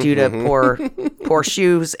due to poor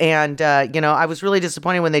shoes. And, I was really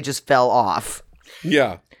disappointed when they just fell off.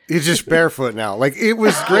 Yeah. He's just barefoot now. Like, it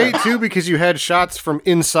was great, too, because you had shots from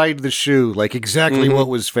inside the shoe, like exactly what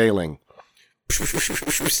was failing.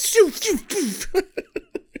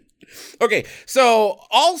 Okay, so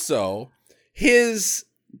also his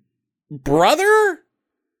brother,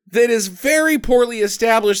 that is very poorly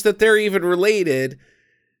established that they're even related,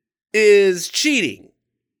 is cheating.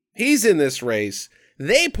 He's in this race.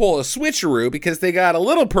 They pull a switcheroo because they got a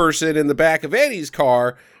little person in the back of Eddie's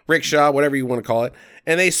car, rickshaw, whatever you want to call it,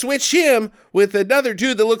 and they switch him with another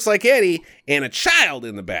dude that looks like Eddie and a child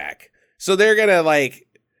in the back. So they're gonna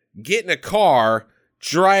get in a car,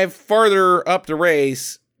 drive farther up the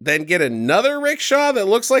race, then get another rickshaw that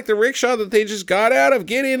looks like the rickshaw that they just got out of,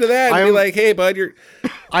 get into that and be like, hey, bud,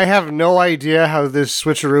 I have no idea how this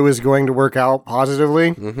switcheroo is going to work out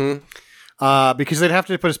positively. Because they'd have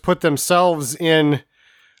to put themselves in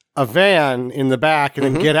a van in the back and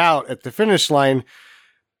then get out at the finish line.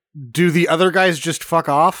 Do the other guys just fuck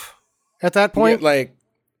off at that point? Yeah, like,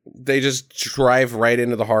 they just drive right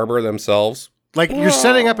into the harbor themselves. Like, you're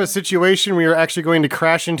setting up a situation where you're actually going to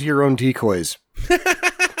crash into your own decoys.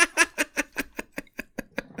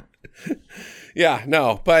 Yeah,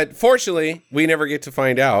 no. But fortunately, we never get to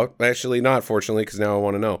find out. Actually, not fortunately, because now I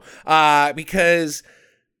want to know. Because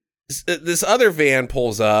this other van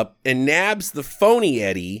pulls up and nabs the phony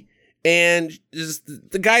Eddie. And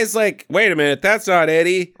the guy's like, wait a minute, that's not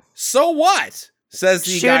Eddie. So what? Says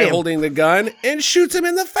the guy holding the gun and shoots him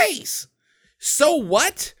in the face. So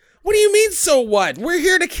what? What do you mean, so what? We're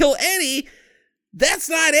here to kill Eddie. That's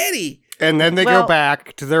not Eddie. And then they go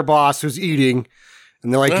back to their boss who's eating.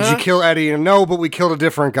 And they're like, did you kill Eddie? And no, but we killed a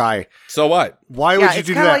different guy. So what? Why would you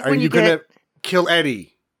do that? Are you going to kill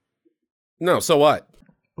Eddie? No, so what?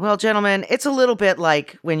 Well, gentlemen, it's a little bit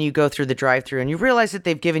like when you go through the drive-thru and you realize that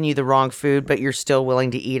they've given you the wrong food, but you're still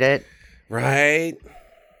willing to eat it. Right.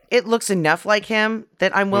 It looks enough like him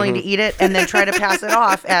that I'm willing to eat it and then try to pass it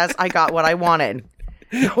off as I got what I wanted.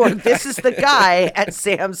 Or this is the guy at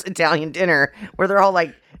Sam's Italian dinner where they're all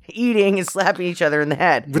like eating and slapping each other in the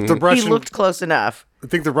head. With the Russian, he looked close enough. I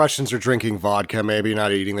think the Russians are drinking vodka, maybe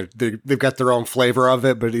not eating. They've got their own flavor of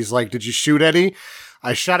it, but he's like, did you shoot Eddie?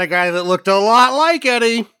 I shot a guy that looked a lot like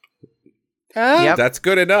Eddie. Yep. That's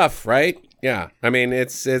good enough, right? Yeah. I mean,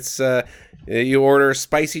 it's you order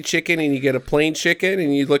spicy chicken and you get a plain chicken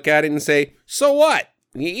and you look at it and say, so what?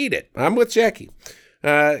 And you eat it. I'm with Jackie.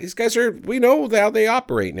 These guys we know how they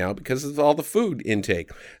operate now because of all the food intake.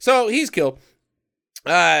 So he's killed.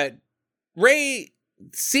 Ray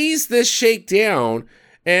sees this shakedown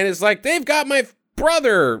and is like, they've got my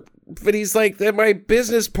brother. But he's like, they're my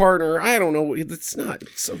business partner. I don't know. It's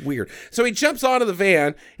so weird. So he jumps onto the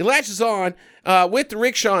van. He latches on with the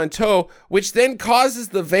rickshaw in tow, which then causes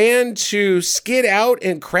the van to skid out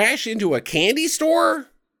and crash into a candy store.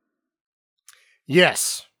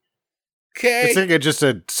 Yes. Okay. It's like just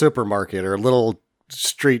a supermarket or a little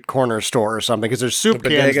street corner store or something because there's soup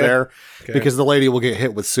cans there because the lady will get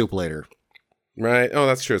hit with soup later. Right. Oh,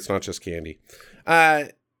 that's true. It's not just candy.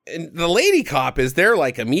 And the lady cop is there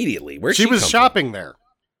like immediately. Where she was shopping there.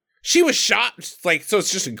 She was shot. Like, so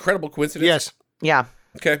it's just an incredible coincidence. Yes. Yeah.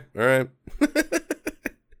 Okay. All right.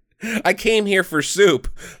 I came here for soup.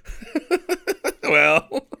 Well,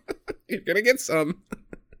 you're gonna get some.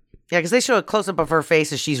 Yeah, because they show a close up of her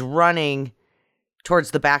face as she's running towards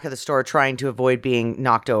the back of the store, trying to avoid being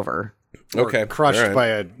knocked over. Okay. Crushed by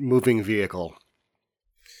a moving vehicle.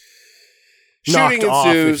 Shooting knocked off,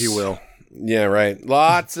 ensues. if you will. Yeah, right.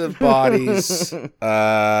 Lots of bodies.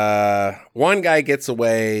 One guy gets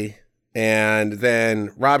away, and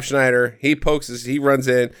then Rob Schneider, he runs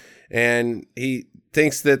in, and he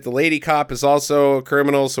thinks that the lady cop is also a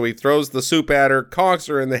criminal, so he throws the soup at her, conks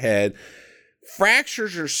her in the head,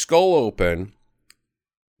 fractures her skull open,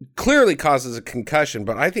 clearly causes a concussion,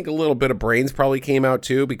 but I think a little bit of brains probably came out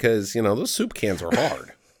too, because, those soup cans are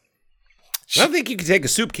hard. I don't think you can take a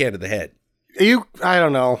soup can to the head. I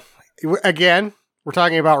don't know. Again, we're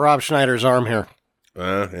talking about Rob Schneider's arm here.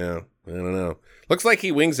 Yeah, I don't know. Looks like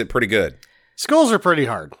he wings it pretty good. Skulls are pretty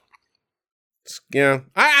hard. Yeah,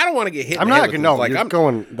 I don't want to get hit. I'm not going. No, like,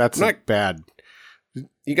 That's not bad.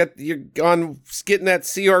 You're on getting that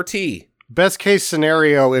CRT. Best case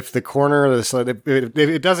scenario, if the corner of the side, if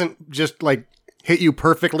it doesn't just like hit you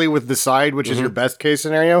perfectly with the side, which is your best case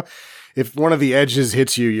scenario. If one of the edges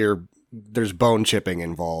hits you, there's bone chipping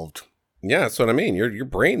involved. Yeah, that's what I mean. Your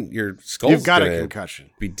brain, your skull's you've got a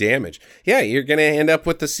concussion, be damaged. Yeah, you're gonna end up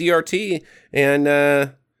with the CRT and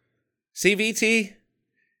CVT,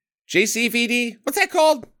 JCVD. What's that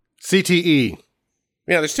called? CTE.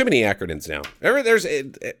 Yeah, there's too many acronyms now.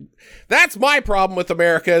 That's my problem with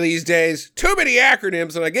America these days. Too many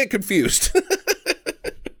acronyms, and I get confused.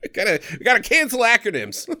 We gotta cancel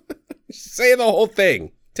acronyms. Say the whole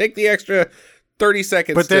thing. Take the extra 30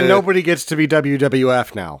 seconds. But then nobody gets to be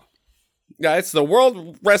WWF now. Yeah, it's the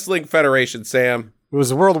World Wrestling Federation, Sam. It was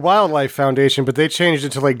the World Wildlife Foundation, but they changed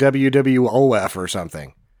it to like WWOF or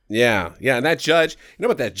something. Yeah. And that judge, you know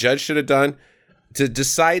what that judge should have done? To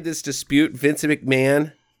decide this dispute, Vince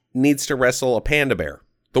McMahon needs to wrestle a panda bear.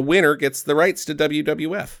 The winner gets the rights to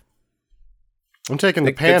WWF. I'm taking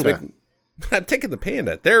the panda. I'm taking the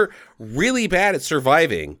panda. They're really bad at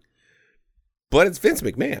surviving, but it's Vince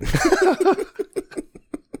McMahon.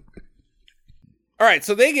 All right,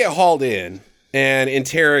 so they get hauled in and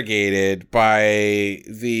interrogated by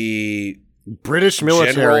the British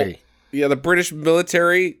military. The British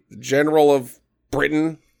military, General of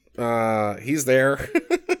Britain. He's there.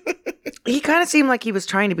 He kind of seemed like he was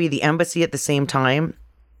trying to be the embassy at the same time.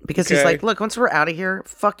 Because he's like, look, once we're out of here,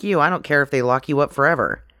 fuck you. I don't care if they lock you up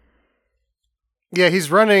forever. Yeah,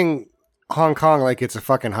 he's running Hong Kong like it's a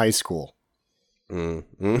fucking high school.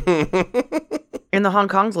 And the Hong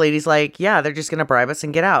Kong's lady's like, yeah, they're just going to bribe us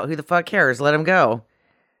and get out. Who the fuck cares? Let them go.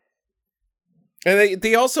 And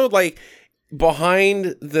they also, like,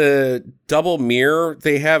 behind the double mirror,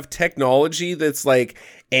 they have technology that's, like,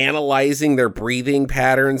 analyzing their breathing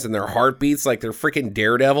patterns and their heartbeats like they're freaking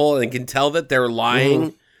Daredevil, and can tell that they're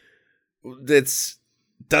lying. That's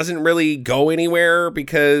doesn't really go anywhere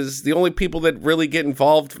because the only people that really get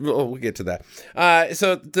involved, we'll get to that.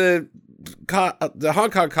 So the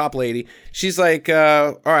Hong Kong cop lady, she's like,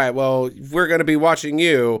 all right, well, we're going to be watching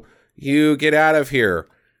you. You get out of here.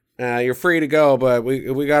 You're free to go, but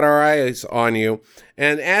we got our eyes on you.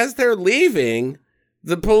 And as they're leaving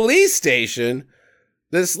the police station,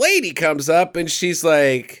 this lady comes up and she's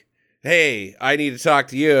like, hey, I need to talk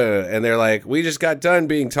to you. And they're like, we just got done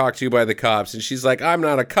being talked to by the cops. And she's like, I'm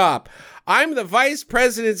not a cop. I'm the vice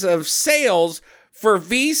president of sales for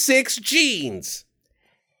V6 Jeans.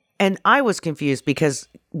 And I was confused because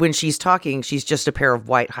when she's talking, she's just a pair of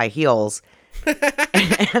white high heels.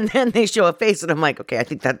 And then they show a face and I'm like, okay, I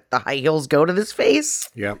think that the high heels go to this face.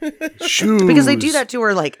 Yeah. Shoes. Because they do that to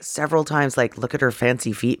her like several times. Like, look at her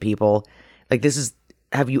fancy feet, people. Like, this is...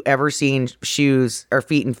 Have you ever seen shoes or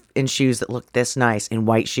feet in shoes that look this nice in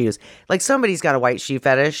white shoes? Like, somebody's got a white shoe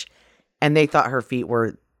fetish and they thought her feet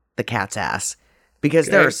were the cat's ass because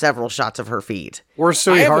there are several shots of her feet. Or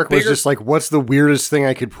Sui Hark was just like, what's the weirdest thing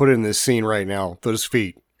I could put in this scene right now? Those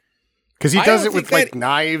feet. Because he does it with like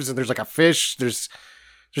knives and there's like a fish. There's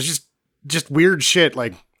just weird shit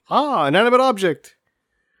like, inanimate object.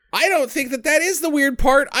 I don't think that is the weird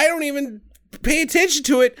part. I don't even pay attention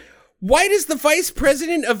to it. Why does the vice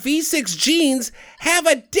president of V6 Jeans have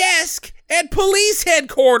a desk at police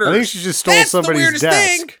headquarters? I think she just stole somebody's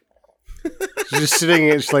desk. She's just sitting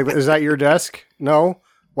in, she's like, is that your desk? No.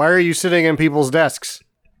 Why are you sitting in people's desks?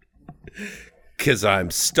 Because I'm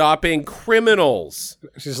stopping criminals.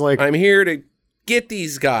 She's like, I'm here to get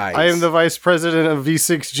these guys. I am the vice president of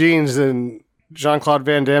V6 Jeans. And Jean-Claude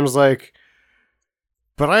Van Damme's like,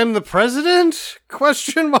 but I'm the president?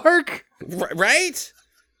 Question mark. Right?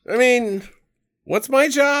 I mean, what's my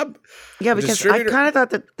job? Yeah, because I kind of thought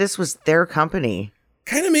that this was their company.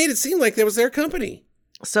 Kind of made it seem like that was their company.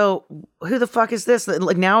 So who the fuck is this?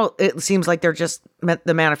 Like, now it seems like they're just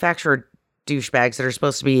the manufacturer douchebags that are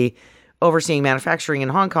supposed to be overseeing manufacturing in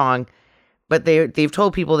Hong Kong. But they've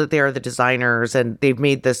told people that they are the designers and they've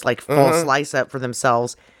made this like false slice up for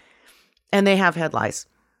themselves. And they have head lice.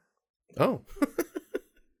 Oh.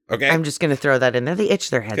 Okay. I'm just going to throw that in there. They itch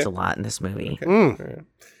their heads a lot in this movie. Okay.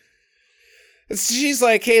 She's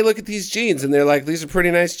like, hey, look at these jeans. And they're like, these are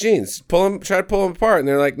pretty nice jeans. Try to pull them apart. And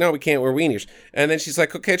they're like, no, we can't. We're wieners. And then she's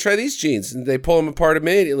like, okay, try these jeans. And they pull them apart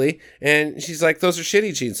immediately. And she's like, those are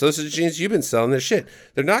shitty jeans. Those are the jeans you've been selling. They're shit.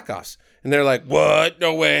 They're knockoffs. And they're like, what?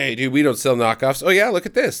 No way, dude. We don't sell knockoffs. Oh, yeah, look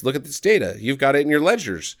at this. Look at this data. You've got it in your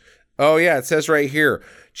ledgers. Oh, yeah, it says right here,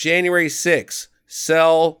 January 6th,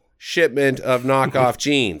 sell shipment of knockoff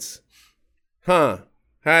jeans. Huh.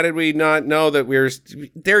 How did we not know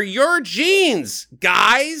that they're your jeans,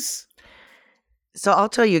 guys? So I'll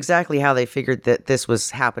tell you exactly how they figured that this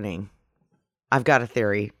was happening. I've got a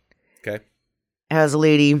theory. Okay. As a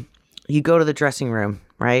lady, you go to the dressing room,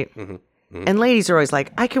 right? Mm-hmm. Mm-hmm. And ladies are always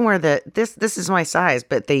like, I can wear this is my size,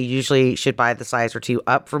 but they usually should buy the size or two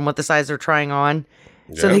up from what the size they're trying on.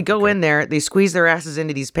 So they go in there, they squeeze their asses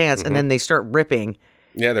into these pants, and then they start ripping.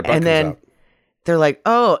 Yeah, their butt comes out. They're like,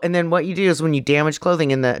 oh, and then what you do is when you damage clothing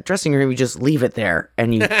in the dressing room, you just leave it there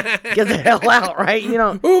and you get the hell out, right? You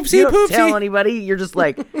don't tell anybody. You're just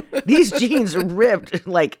like, these jeans are ripped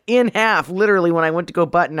like in half. Literally, when I went to go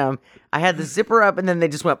button them, I had the zipper up and then they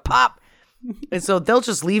just went pop. And so they'll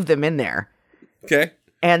just leave them in there. Okay.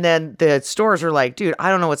 And then the stores are like, dude, I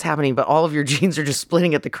don't know what's happening, but all of your jeans are just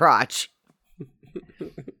splitting at the crotch.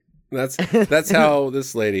 That's how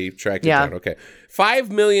this lady tracked it down. Okay. $5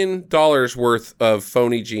 million worth of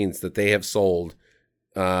phony jeans that they have sold,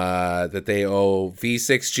 that they owe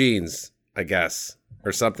V6 Jeans, I guess,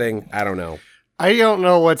 or something. I don't know. I don't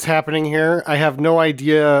know what's happening here. I have no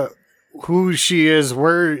idea who she is,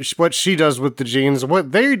 what she does with the jeans,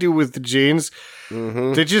 what they do with the jeans.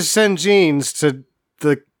 Mm-hmm. They just send jeans to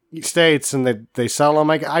the States and they sell them.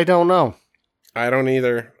 I don't know. I don't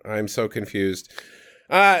either. I'm so confused.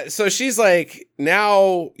 So she's like,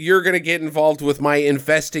 now you're going to get involved with my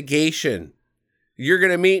investigation. You're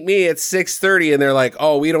going to meet me at 6:30. And they're like,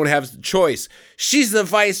 oh, we don't have a choice. She's the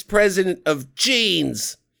vice president of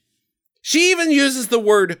jeans. She even uses the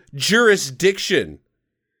word jurisdiction.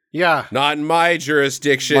 Yeah. Not in my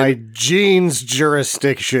jurisdiction. My jeans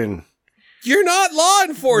jurisdiction. You're not law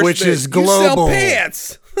enforcement. Which is You sell global.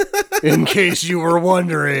 pants. In case you were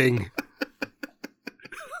wondering.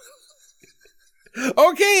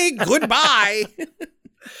 Okay, goodbye.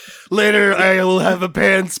 Later, I'll have a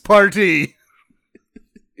pants party.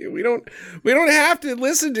 We don't have to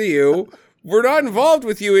listen to you. We're not involved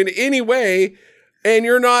with you in any way, and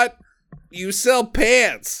you sell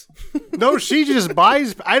pants. No, she just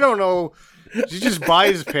buys, I don't know. She just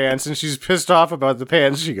buys pants and she's pissed off about the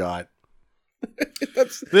pants she got.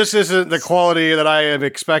 This isn't the quality that I had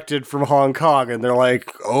expected from Hong Kong. And they're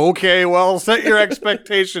like, okay, well, set your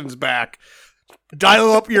expectations back.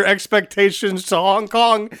 Dial up your expectations to Hong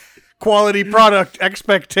Kong quality product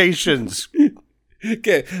expectations.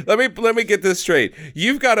 Okay, let me get this straight.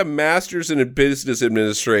 You've got a master's in business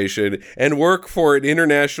administration and work for an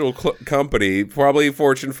international company, probably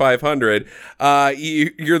Fortune 500.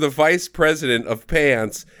 You're the vice president of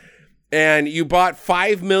pants, and you bought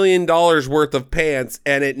 $5 million worth of pants,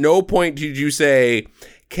 and at no point did you say,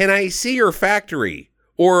 can I see your factory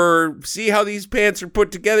or see how these pants are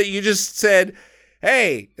put together? You just said,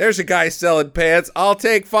 hey, there's a guy selling pants. I'll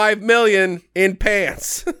take $5 million in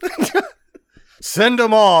pants. Send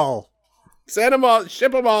them all. Send them all.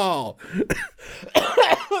 Ship them all.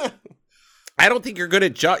 I don't think you're good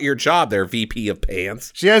at your job there, VP of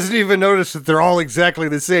Pants. She hasn't even noticed that they're all exactly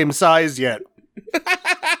the same size yet.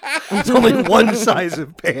 There's only one size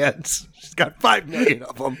of pants. She's got 5 million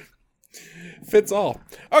of them. Fits all.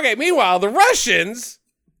 Okay, meanwhile, the Russians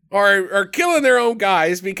are killing their own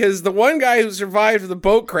guys because the one guy who survived the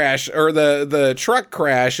boat crash or the truck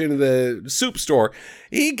crash in the soup store,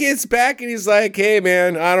 he gets back and he's like, hey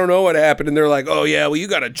man, I don't know what happened. And they're like, oh yeah, well you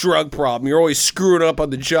got a drug problem. You're always screwing up on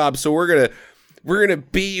the job. So we're gonna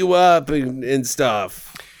beat you up and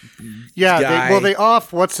stuff. Yeah, they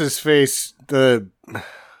off what's his face, the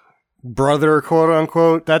brother, quote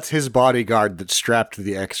unquote. That's his bodyguard that's strapped to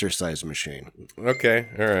the exercise machine. Okay,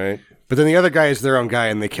 all right. But then the other guy is their own guy,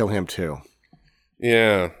 and they kill him too.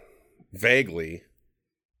 Yeah, vaguely.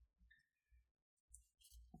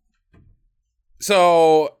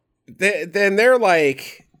 So then they're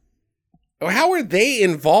like, how are they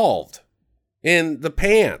involved in the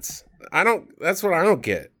pants? That's what I don't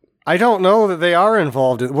get. I don't know that they are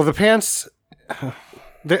involved in. Well, the pants,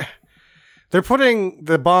 they're putting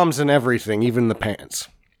the bombs in everything, even the pants.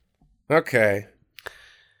 Okay.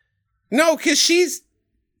 No, because she's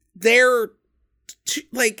there.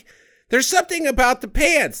 Like, there's something about the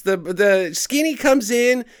pants. The skinny comes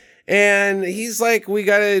in and he's like, we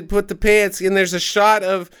gotta put the pants. And there's a shot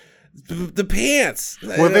of the pants.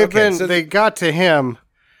 Well, they got to him,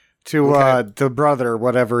 to the brother,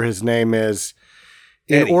 whatever his name is.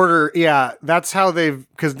 In Eddie. order, yeah, that's how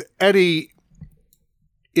because Eddie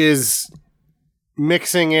is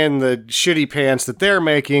mixing in the shitty pants that they're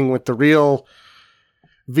making with the real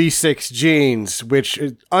V6 jeans, which,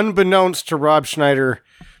 unbeknownst to Rob Schneider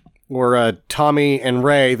or Tommy and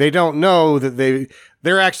Ray, they don't know that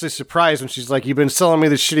they're actually surprised when she's like, you've been selling me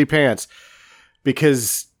the shitty pants.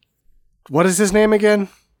 Because, what is his name again?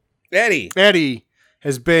 Eddie. Eddie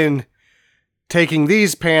has been taking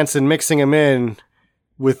these pants and mixing them in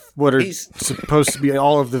with what are supposed to be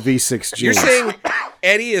all of the V6 jeans. You're saying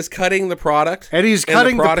Eddie is cutting the product? Eddie's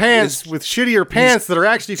cutting the pants with shittier pants that are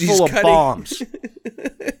actually full of bombs.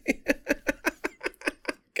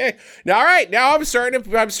 Okay. Now, all right. Now I'm starting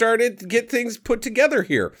to get things put together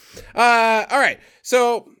here. All right.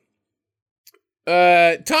 So,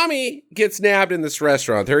 Tommy gets nabbed in this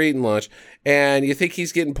restaurant. They're eating lunch, and you think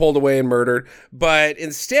he's getting pulled away and murdered, but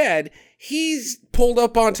instead he's pulled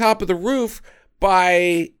up on top of the roof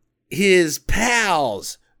by his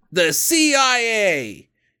pals, the CIA.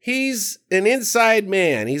 He's an inside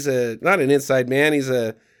man. He's not an inside man. He's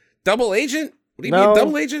a double agent. What do you mean,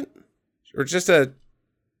 double agent? Or just a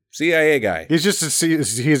CIA guy? He's just a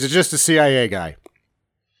CIA guy.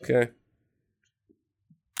 Okay.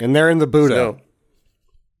 And they're in the Buddha. So,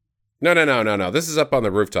 no. This is up on the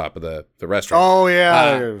rooftop of the restaurant. Oh,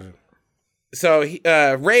 yeah. So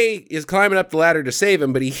Ray is climbing up the ladder to save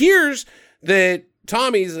him, but he hears that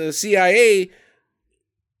Tommy's a CIA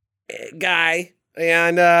guy,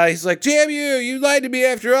 and he's like, damn you lied to me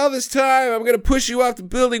after all this time. I'm going to push you off the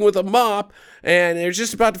building with a mop, and they're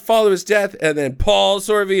just about to follow his death, and then Paul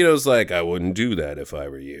Sorvino's like, I wouldn't do that if I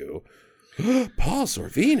were you. Paul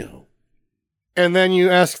Sorvino? And then you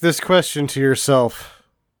ask this question to yourself.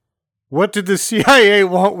 What did the CIA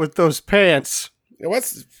want with those pants?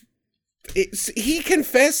 He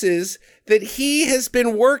confesses that he has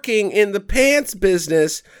been working in the pants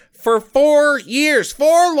business for 4 years,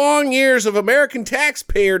 4 long years of American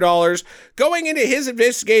taxpayer dollars going into his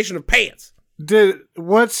investigation of pants.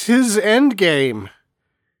 What's his end game?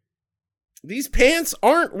 These pants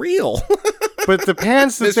aren't real. But the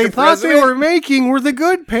pants that Mr. they thought they President? were making were the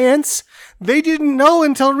good pants. They didn't know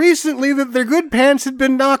until recently that their good pants had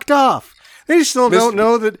been knocked off. They still don't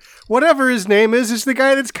know that whatever his name is the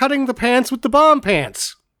guy that's cutting the pants with the bomb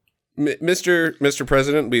pants. Mr.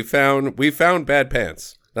 President, we found bad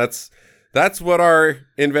pants. That's what our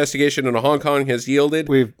investigation in Hong Kong has yielded.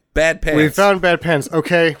 Bad pants. We found bad pants.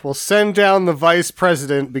 Okay, we'll send down the vice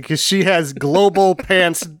president because she has global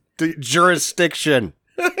pants jurisdiction.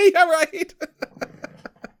 Yeah, right.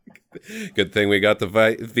 Good thing we got the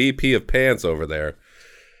VP of pants over there.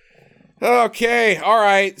 Okay, all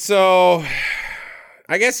right. So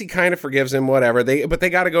I guess he kind of forgives him, whatever. But they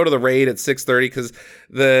got to go to the raid at 6:30 because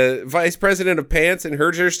the vice president of pants in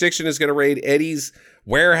her jurisdiction is going to raid Eddie's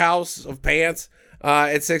warehouse of pants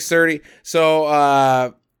at 6:30.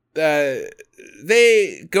 So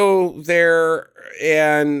they go there,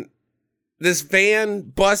 and this van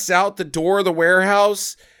busts out the door of the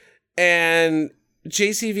warehouse, and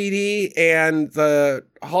JCVD and the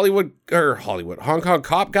Hong Kong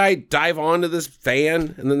cop guy dive onto this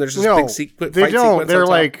van, and then there's this big fight sequence. They're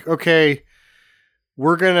like, okay,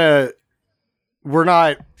 we're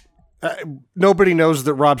not. Nobody knows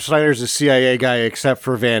that Rob Schneider's a CIA guy except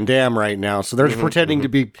for Van Damme right now, so they're just pretending to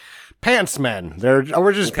be pants men.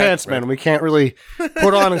 We're just pants men. We can't really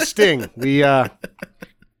put on a sting.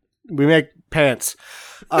 We make pants.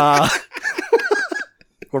 We're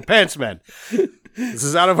pants men. This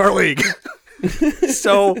is out of our league.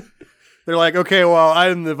 So they're like, okay, well,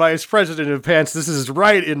 I'm the vice president of pants. This is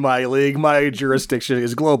right in my league. My jurisdiction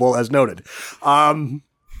is global, as noted. So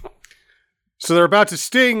they're about to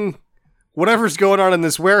sting whatever's going on in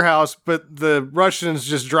this warehouse, but the Russians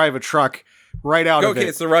just drive a truck right out of it. Okay,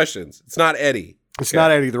 it's the Russians. It's not Eddie. It's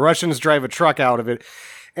not Eddie. The Russians drive a truck out of it,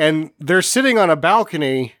 and they're sitting on a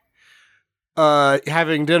balcony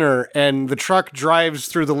having dinner, and the truck drives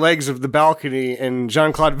through the legs of the balcony, and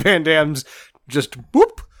Jean-Claude Van Damme's just,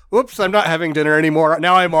 whoops, I'm not having dinner anymore.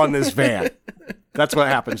 Now I'm on this van. That's what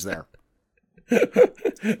happens there.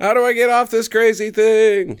 How do I get off this crazy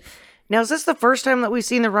thing? Now, is this the first time that we've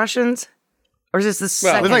seen the Russians? Or is this the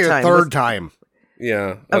second It's like time? the third time.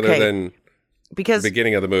 Yeah, other than because the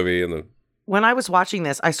beginning of the movie and the... When I was watching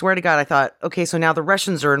this, I swear to God, I thought, okay, so now the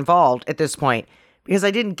Russians are involved at this point. Because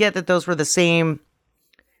I didn't get that those were the same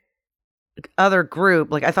other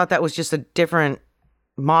group. Like, I thought that was just a different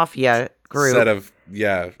mafia group. Set of,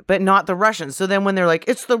 yeah. But not the Russians. So then when they're like,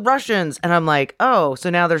 it's the Russians. And I'm like, oh,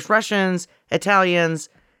 so now there's Russians, Italians.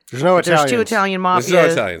 There's no Italians. There's 2 Italian mafias.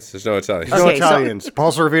 There's no Italians. There's no Italians. There's no Okay, Italians.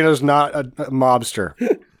 Paul Sorvino's not a mobster.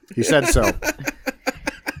 He said so.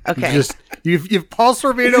 Okay. If Paul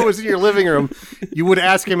Sorvino was in your living room, you would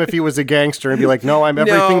ask him if he was a gangster and be like, no, I'm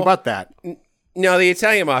everything but that. No, the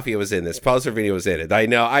Italian Mafia was in this. Paul Sorvino was in it. I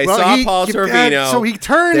know. I saw Paul Sorvino. So he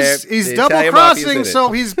turns, he's double-crossing, so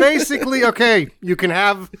he's basically, okay, you can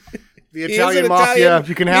have the Italian Mafia.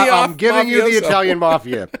 You can have, I'm giving you the Italian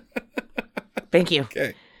Mafia. Thank you.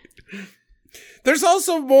 Okay. There's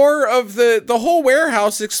also more of the whole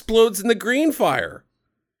warehouse explodes in the green fire.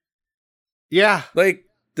 Yeah. Like,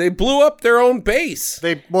 they blew up their own base.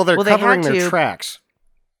 They're covering their tracks.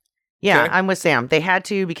 Yeah, Okay. I'm with Sam. They had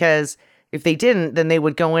to, because if they didn't, then they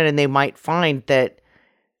would go in and they might find that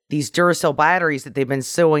these Duracell batteries that they've been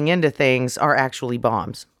sewing into things are actually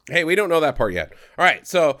bombs. Hey, we don't know that part yet. All right,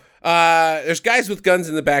 so there's guys with guns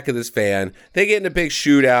in the back of this van. They get in a big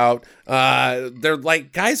shootout. They're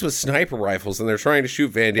like guys with sniper rifles, and they're trying to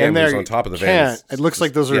shoot Van Damme who's on top of the van. It looks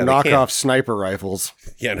like those are knockoff sniper rifles.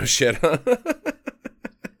 Yeah, no shit.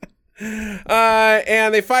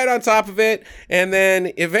 And they fight on top of it, and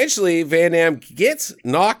then eventually Van Damme gets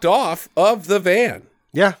knocked off of the van.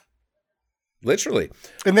 Yeah. Literally.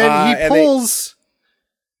 And then he pulls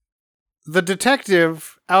the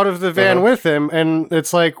detective out of the van with him, and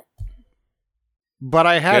it's like, but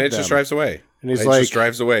I had And it them. just drives away. And he's it like, just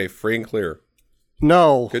drives away, free and clear.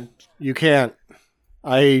 No, Good you can't.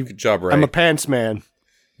 Good job, Ray. I'm a pants man.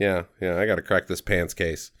 Yeah, I got to crack this pants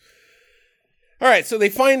case. All right, so they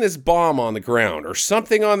find this bomb on the ground or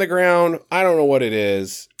something on the ground. I don't know what it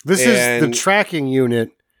is. This is the tracking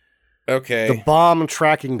unit. Okay. The bomb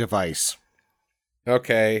tracking device.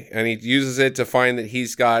 Okay, and he uses it to find that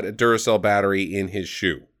he's got a Duracell battery in his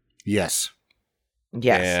shoe. Yes.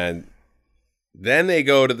 Yes. And Then they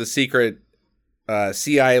go to the secret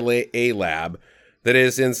CIA lab that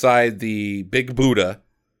is inside the Big Buddha.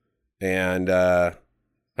 And I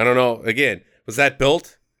don't know, again, was that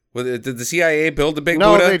built? Did the CIA build the Big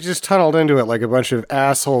Buddha? No, they just tunneled into it like a bunch of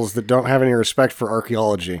assholes that don't have any respect for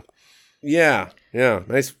archaeology. Yeah,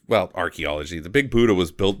 nice. Well, archaeology. The Big Buddha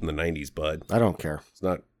was built in the 90s, bud. I don't care. It's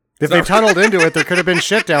not. If they tunneled into it, there could have been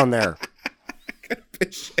shit down there.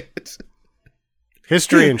 Shit.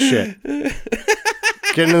 History and shit.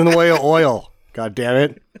 Getting in the way of oil. God damn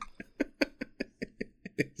it.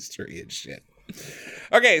 History and shit.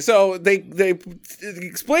 Okay, so they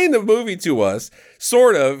explained the movie to us,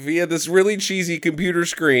 sort of, via this really cheesy computer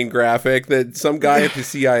screen graphic that some guy at the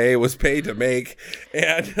CIA was paid to make.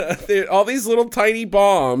 And all these little tiny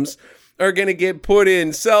bombs are going to get put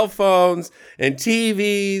in cell phones and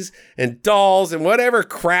TVs and dolls and whatever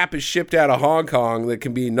crap is shipped out of Hong Kong that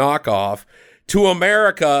can be knockoff to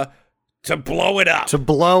America to blow it up. To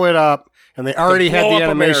blow it up. And they already had the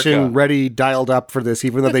animation America. ready, dialed up for this,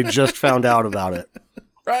 even though they just found out about it.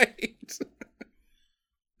 Right.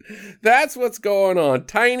 That's what's going on.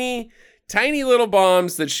 Tiny little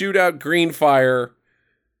bombs that shoot out green fire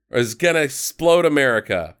is going to explode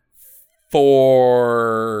America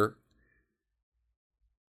for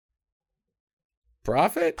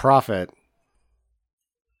profit? Profit.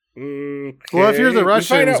 Okay. Well, if you're the We find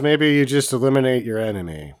Russians, out- maybe you just eliminate your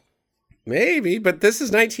enemy. Maybe, but this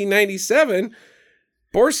is 1997.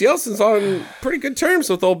 Boris Yeltsin's on pretty good terms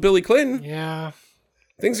with old Billy Clinton. Yeah.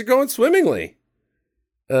 Things are going swimmingly.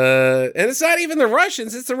 And it's not even the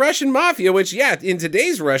Russians, it's the Russian mafia, which, yeah, in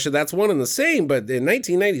today's Russia, that's one and the same, but in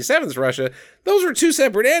 1997's Russia, those were two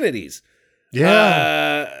separate entities.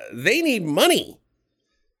 Yeah. They need money.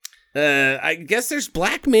 I guess there's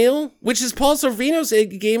blackmail, which is Paul Sorvino's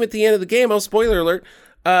game at the end of the game. Oh, spoiler alert.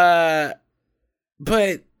 But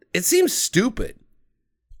it seems stupid.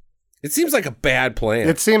 It seems like a bad plan.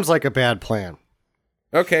 It seems like a bad plan.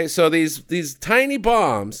 Okay, so these tiny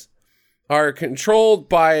bombs are controlled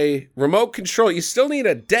by remote control. You still need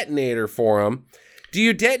a detonator for them. Do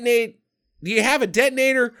you have a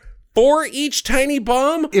detonator for each tiny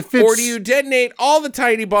bomb? Or do you detonate all the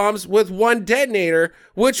tiny bombs with one detonator,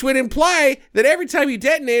 which would imply that every time you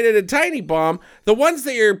detonated a tiny bomb, the ones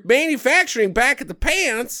that you're manufacturing back at the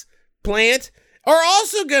plant are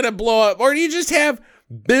also going to blow up? Or do you just have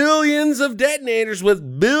billions of detonators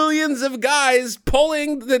with billions of guys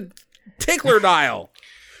pulling the tickler dial?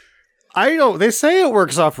 I don't. They say it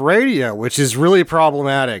works off radio, which is really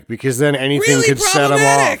problematic because then anything Really could set them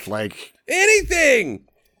problematic. off. Like Anything.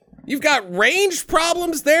 You've got range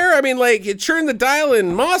problems there. I mean, like, you turn the dial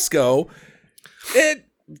in Moscow. It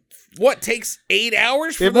takes 8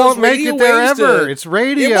 hours for it those won't make radio it there waves ever. to- It's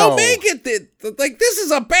radio. It won't make it. Like, this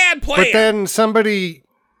is a bad plan. But then somebody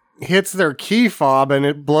hits their key fob and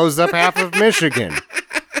it blows up half of Michigan.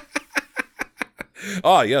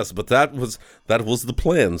 Ah, yes, but that was the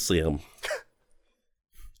plan, Sam.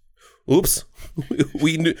 Oops,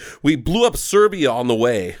 we blew up Serbia on the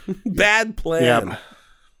way. Bad plan.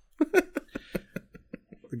 Yep.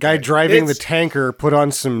 The guy driving the tanker put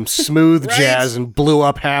on some smooth Right? jazz and blew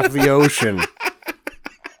up half the ocean.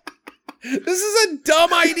 This is a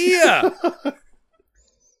dumb idea.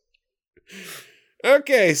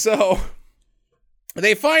 Okay, so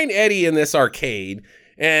they find Eddie in this arcade,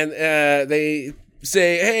 and they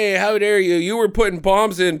say, "Hey, how dare you? You were putting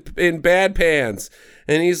bombs in bad pants."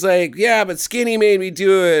 And he's like, "Yeah, but Skinny made me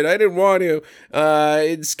do it. I didn't want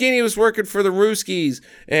to. Skinny was working for the Ruskies,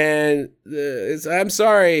 and I'm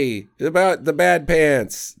sorry about the bad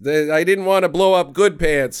pants. I didn't want to blow up good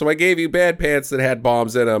pants, so I gave you bad pants that had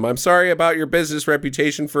bombs in them. I'm sorry about your business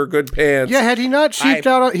reputation for good pants." Yeah, had he not cheaped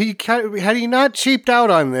out on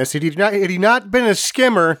this, had he not been a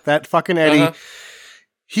skimmer, that fucking Eddie,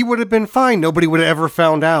 he would have been fine. Nobody would have ever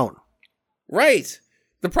found out. Right.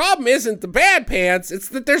 The problem isn't the bad pants, it's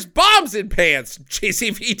that there's bombs in pants,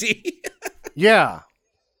 JCVD. Yeah.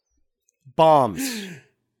 Bombs.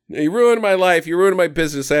 You ruined my life. You ruined my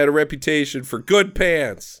business. I had a reputation for good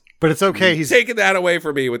pants. But it's okay. He's Taking that away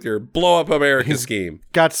from me with your blow up America scheme.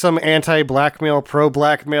 got some anti-blackmail,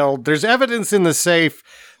 pro-blackmail. There's evidence in the safe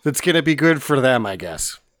that's going to be good for them, I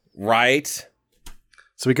guess. Right.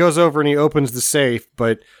 So he goes over and he opens the safe,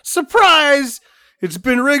 but surprise! It's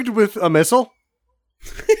been rigged with a missile.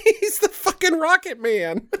 He's the fucking Rocket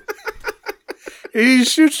Man. He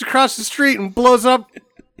shoots across the street and blows up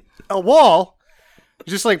a wall.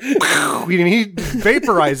 Just like, he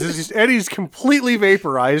vaporizes. Eddie's completely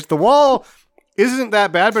vaporized. The wall isn't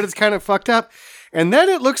that bad, but it's kind of fucked up. And then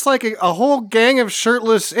it looks like a whole gang of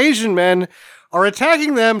shirtless Asian men are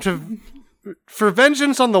attacking them for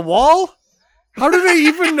vengeance on the wall. How do they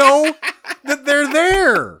even know that they're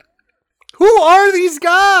there? Who are these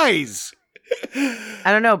guys?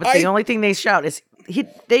 I don't know, but the only thing they shout is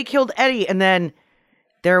they killed Eddie, and then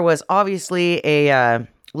there was obviously a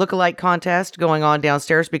look-alike contest going on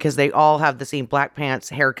downstairs because they all have the same black pants,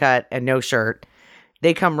 haircut, and no shirt.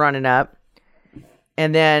 They come running up.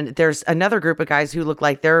 And then there's another group of guys who look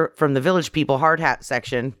like they're from the Village People hard hat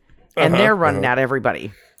section, and they're running at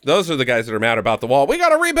everybody. Those are the guys that are mad about the wall. We got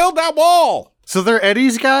to rebuild that wall. So they're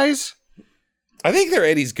Eddie's guys? I think they're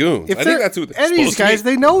Eddie's goons. I think that's who they're Eddie's guys.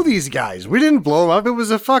 They know these guys. We didn't blow him up. It was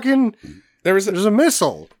a fucking. There's a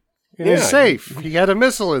missile in his safe. He had a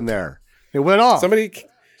missile in there. It went off. Did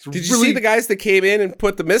you see the guys that came in and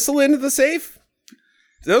put the missile into the safe?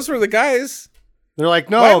 Those were the guys. They're like,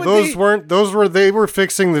 no, those weren't. They were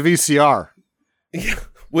fixing the VCR. Yeah,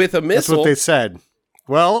 with a missile. That's what they said.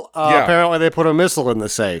 Well, apparently they put a missile in the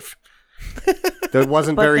safe. That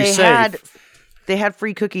wasn't very safe. They had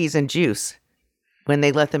free cookies and juice when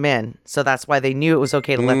they let them in. So that's why they knew it was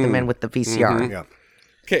okay to let them in with the VCR. Mm-hmm. Yeah.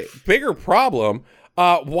 Okay, bigger problem.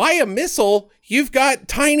 Why a missile? You've got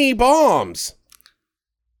tiny bombs.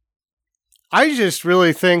 I just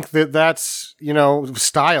really think that that's,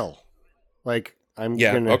 style. Like,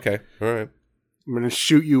 okay. All right. I'm going to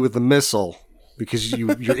shoot you with a missile because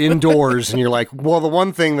you're indoors and you're like, well, the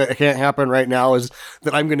one thing that can't happen right now is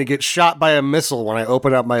that I'm going to get shot by a missile when I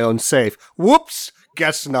open up my own safe. Whoops.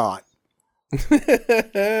 Guess not.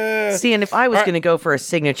 See, and if I was going to go for a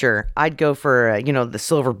signature, I'd go for, the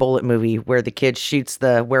Silver Bullet movie where the kid shoots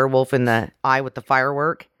the werewolf in the eye with the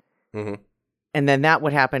firework. Mm-hmm. And then that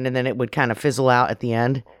would happen, and then it would kind of fizzle out at the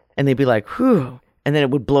end, and they'd be like, whew, and then it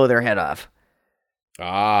would blow their head off.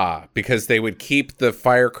 Ah, because they would keep the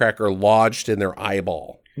firecracker lodged in their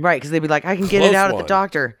eyeball. Right, because they'd be like, I can get it out at the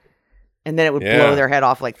doctor. And then it would blow their head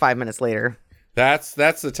off like 5 minutes later. That's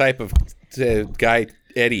the type of guy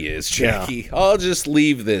Eddie is, Jackie. Yeah. I'll just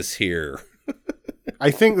leave this here. I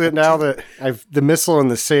think that now that I've the missile in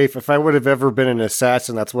the safe, if I would have ever been an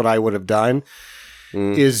assassin, that's what I would have done.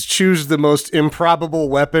 Is choose the most improbable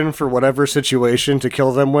weapon for whatever situation to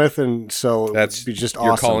kill them with, and so that's be just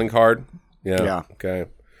your awesome. Calling card. Yeah. Okay.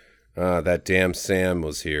 That damn Sam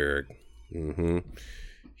was here. Mm-hmm.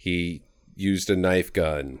 He used a knife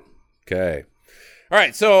gun. Okay. All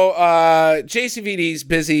right. So JCVD's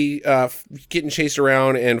busy getting chased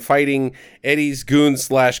around and fighting Eddie's goons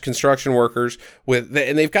 / construction workers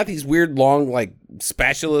and they've got these weird long like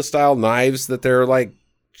spatula style knives that they're like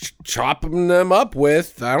chopping them up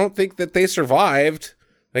with. I don't think that they survived.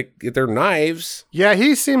 Like they're knives. Yeah,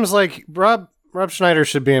 he seems like Rob Schneider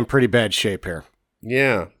should be in pretty bad shape here.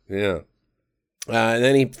 Yeah. And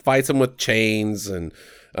then he fights them with chains, and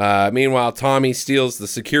meanwhile Tommy steals the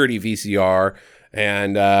security VCR,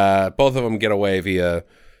 and both of them get away via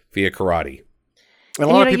karate. And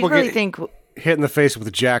a lot of people get hit in the face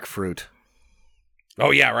with jackfruit. Oh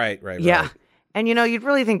yeah, right. Yeah, right. And you'd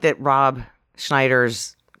really think that Rob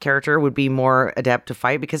Schneider's character would be more adept to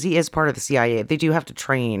fight because he is part of the CIA. They do have to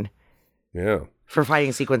train for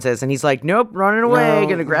fighting sequences, and he's like, nope, running away,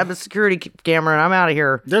 gonna grab the security camera and I'm out of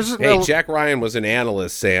here. Jack Ryan was an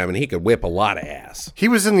analyst, Sam, and he could whip a lot of ass. He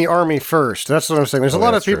was in the Army first. That's what I'm saying. There's a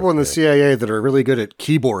lot of people in the CIA that are really good at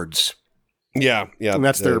keyboards. Yeah. And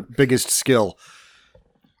that's their biggest skill.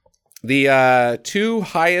 The two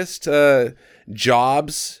highest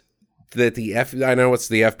jobs that I know it's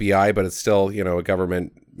the FBI, but it's still, a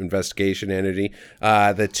government investigation entity.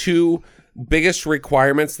 The two biggest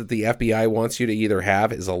requirements that the FBI wants you to either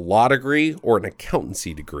have is a law degree or an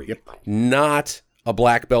accountancy degree. Yep. Not a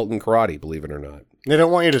black belt in karate, believe it or not. They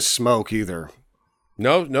don't want you to smoke either.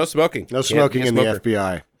 No smoking. No smoking in the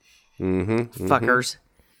FBI. Mm-hmm. Fuckers.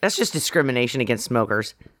 That's just discrimination against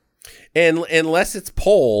smokers. And unless it's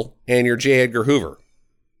Pole and you're J. Edgar Hoover.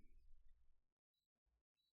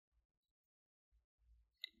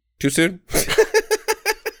 Too soon?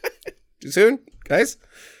 Too soon, guys?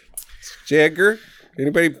 J. Edgar?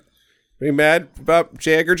 Anybody mad about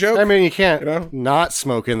J. Edgar joke? I mean, you can't not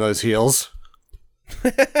smoke in those heels.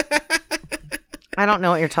 I don't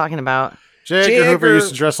know what you're talking about. J. Edgar Hoover used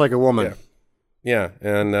to dress like a woman. Yeah,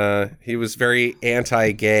 and he was very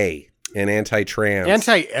anti-gay and anti-trans.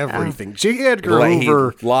 Anti-everything. J. Edgar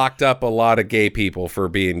Hoover... He locked up a lot of gay people for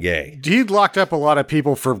being gay. He locked up a lot of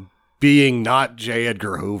people for being not J.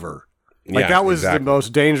 Edgar Hoover. Like, that was the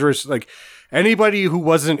most dangerous... Like, anybody who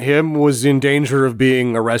wasn't him was in danger of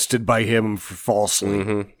being arrested by him falsely.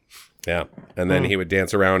 Mm-hmm. Yeah, and then he would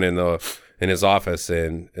dance around in his office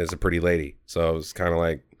and as a pretty lady. So it was kind of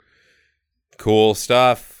like cool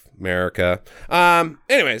stuff, America.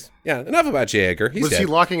 Anyways, enough about J. Edgar. He's was dead. he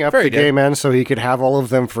locking up the gay men so he could have all of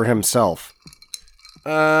them for himself?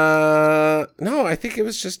 No, I think it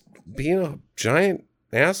was just being a giant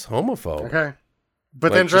ass homophobe. Okay.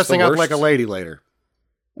 But Like, then just the dressing up like a worst. lady later.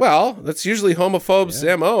 Well, that's usually homophobes'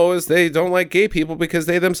 MO is they don't like gay people because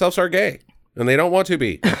they themselves are gay. And they don't want to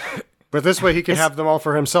be. But this way he can have them all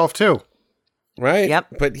for himself too. Right? Yep.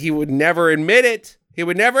 But he would never admit it. He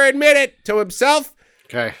would never admit it to himself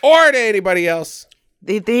Okay. or to anybody else.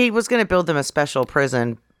 He was going to build them a special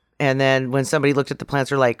prison. And then when somebody looked at the plans,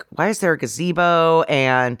 they're like, why is there a gazebo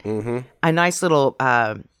and a nice little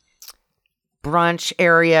brunch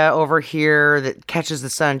area over here that catches the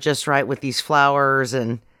sun just right with these flowers?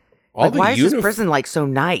 And All like, the why is this prison like so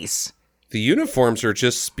nice? The uniforms are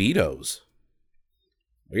just Speedos.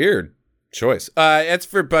 Weird choice. It's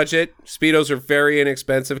for budget. Speedos are very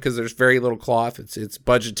inexpensive because there's very little cloth. It's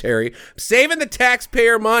budgetary. I'm saving the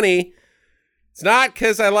taxpayer money. It's not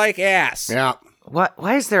because I like ass. Yeah.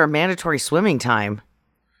 Why is there a mandatory swimming time?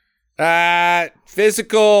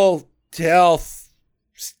 Physical health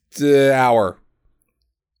hour.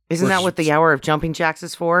 Isn't that what the hour of jumping jacks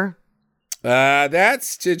is for?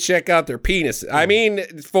 That's to check out their penis. I mean,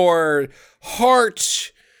 for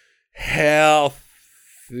heart health.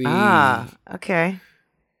 Okay.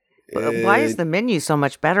 Why is the menu so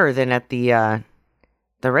much better than at the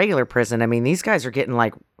regular prison? I mean, these guys are getting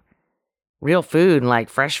like real food and like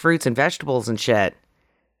fresh fruits and vegetables and shit.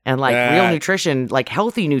 And like real nutrition, like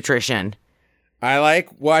healthy nutrition. I like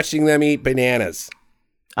watching them eat bananas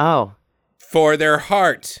Oh. for their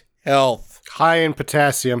heart health. High in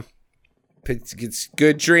potassium. It's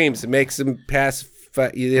good dreams. It makes them pass.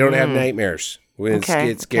 They don't have nightmares when Okay,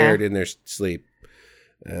 get scared in their sleep.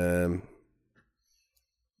 I'm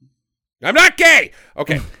not gay.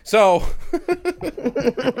 Okay, so all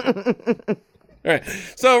right.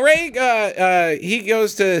 So Ray, he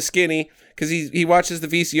goes to Skinny because he watches the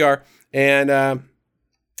VCR and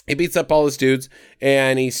he beats up all his dudes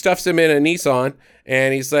and he stuffs him in a Nissan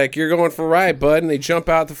and he's like, "You're going for a ride, bud." And they jump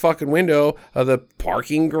out the fucking window of the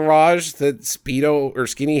parking garage that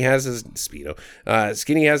Skinny has his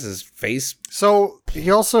Skinny has his face So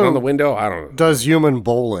he also on the window. I don't know. does human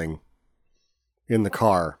bowling in the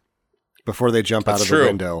car before they jump out That's of true. the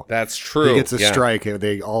window. That's true. He gets a Yeah. strike.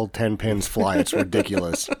 They all 10 pins fly. It's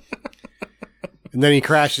ridiculous. And then he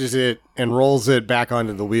crashes it and rolls it back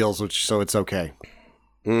onto the wheels, so it's okay.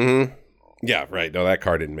 Mm-hmm. Yeah, right. No, that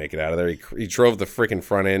car didn't make it out of there. He drove the freaking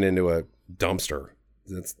front end into a dumpster.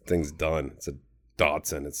 That thing's done. It's a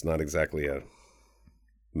Datsun. It's not exactly a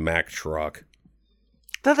Mack truck.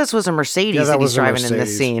 I thought this was a Mercedes Yeah, that that he's was a driving in this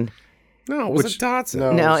Mercedes. scene. No, it was a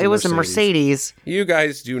Datsun. No, it was a Mercedes. You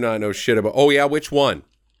guys do not know shit about. Oh yeah, which one?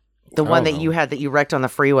 The one that know. you had that you wrecked on the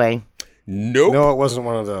freeway. Nope. No, it wasn't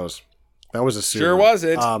one of those. That was a Subaru. Sure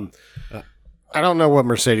wasn't. I don't know what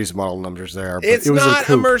Mercedes model numbers they are, but It's it was not a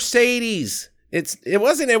coupe. Mercedes. It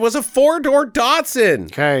wasn't. It was a 4-door Datsun.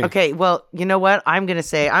 Okay. Okay, well, you know what? I'm going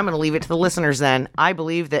to leave it to the listeners then. I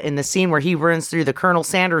believe that in the scene where he runs through the Colonel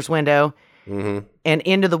Sanders window and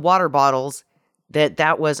into the water bottles,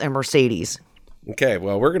 that was a Mercedes. Okay,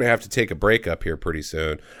 well, we're gonna have to take a break up here pretty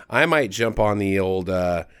soon. I might jump on the old IC.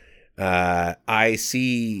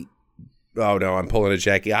 Oh no, I'm pulling a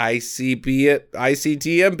Jackie. ICTMB.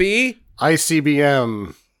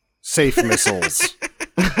 ICBM safe missiles.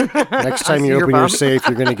 Next time see you your open your bum. safe,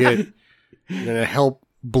 you're gonna help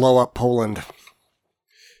blow up Poland.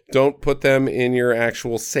 Don't put them in your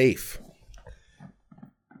actual safe.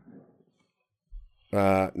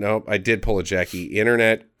 Nope, I did pull a Jackie.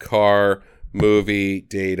 Internet Car Movie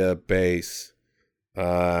Database.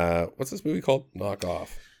 What's this movie called? Knock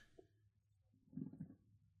Off.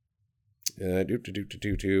 No,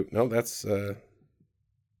 that's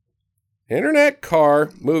Internet Car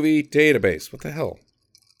Movie Database. What the hell?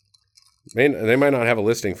 They might not have a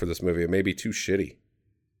listing for this movie. It may be too shitty.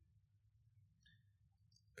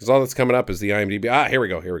 Because all that's coming up is the IMDb. Here we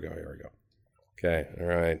go. Okay, all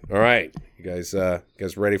right. You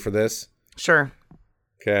guys ready for this? Sure.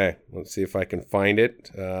 Okay, let's see if I can find it.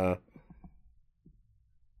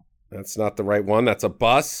 That's not the right one. That's a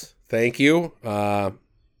bus. Thank you.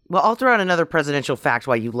 Well, I'll throw out another presidential fact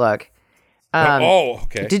while you look.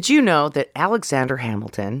 Okay. Did you know that Alexander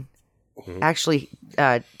Hamilton actually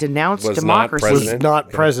denounced Was not democracy? Was president. not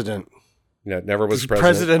president. No, never was president.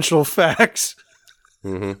 Presidential facts.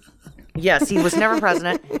 Yes, he was never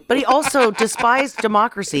president, but he also despised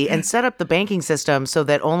democracy and set up the banking system so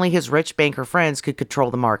that only his rich banker friends could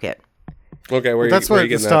control the market. Okay, That's where what you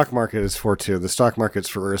the getting stock market is for, too. The stock market's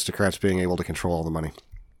for aristocrats being able to control all the money.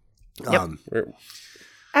 Yep. that?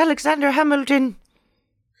 Alexander Hamilton.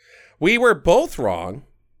 We were both wrong.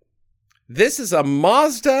 This is a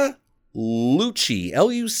Mazda Luce,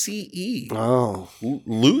 Luce. Oh.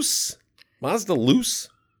 Luce? Mazda Luce?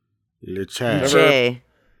 Luce. Jay.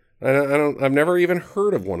 I've never even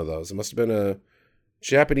heard of one of those. It must have been a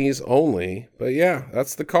Japanese only. But yeah,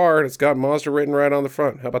 that's the car. And it's got Mazda written right on the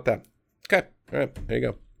front. How about that? Okay. All right. There you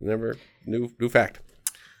go. Never new fact.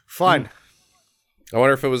 Fun. I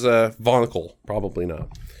wonder if it was a Vonkel. Probably not,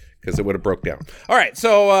 because it would have broke down. All right.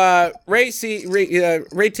 So Ray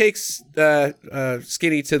takes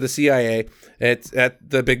Skinny to the CIA at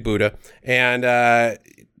the Big Buddha, and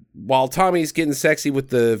while Tommy's getting sexy with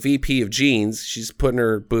the VP of jeans, she's putting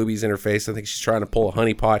her boobies in her face. I think she's trying to pull a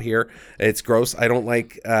honeypot here. It's gross. I don't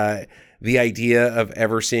like the idea of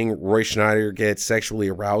ever seeing Roy Schneider get sexually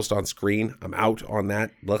aroused on screen. I'm out on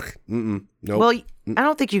that. Look, nope. Well, I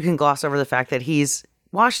don't think you can gloss over the fact that he's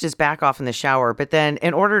washed his back off in the shower, but then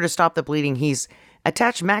in order to stop the bleeding, he's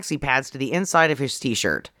attached maxi pads to the inside of his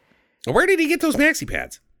t-shirt. Where did he get those maxi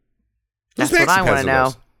pads? That's what I want to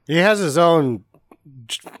know. He has his own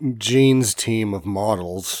jeans team of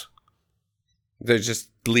models. They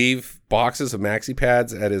just leave boxes of maxi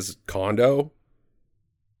pads at his condo.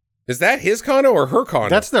 Is that his condo or her condo?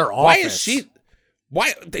 That's their office. Why is she?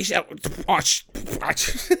 Why they should watch?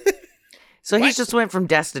 So he just went from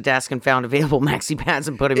desk to desk and found available maxi pads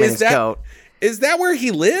and put them in his coat. Is that where he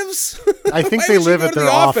lives? I think they live at their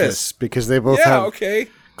office because they both have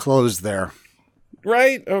clothes there.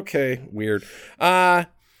 Right? Okay. Weird.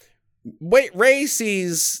 Wait, Ray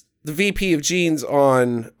sees the VP of jeans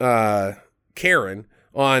on Karen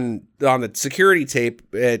on the security tape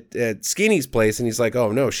at Skinny's place, and he's like,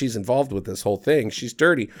 oh no, she's involved with this whole thing. She's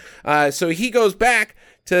dirty. So he goes back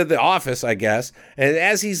to the office, I guess, and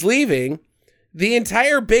as he's leaving, the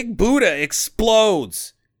entire Big Buddha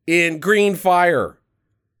explodes in green fire.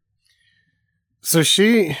 So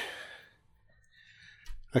she...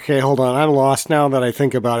 Okay, hold on. I'm lost now that I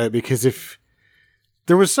think about it, because if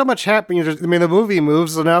there was so much happening, I mean, the movie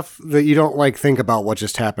moves enough that you don't think about what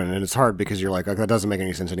just happened, and it's hard because you're like, oh, that doesn't make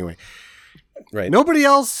any sense anyway. Right. Nobody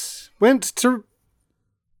else went to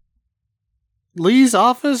Lee's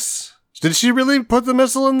office? Did she really put the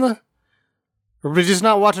missile in the... Or did we just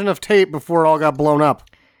not watch enough tape before it all got blown up?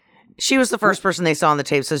 She was the first person they saw on the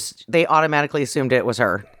tape, so they automatically assumed it was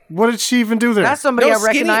her. What did she even do there? That's somebody I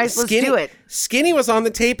recognize. Let's do it. Skinny was on the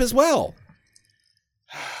tape as well.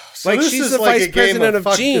 So she's the vice president of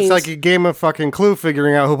jeans. It's like a game of fucking Clue,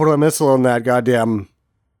 figuring out who put a missile in that goddamn...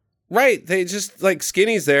 Right. They just,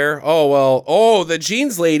 Skinny's there. Oh, well, the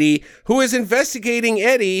jeans lady who is investigating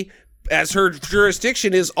Eddie, as her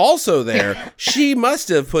jurisdiction, is also there. She must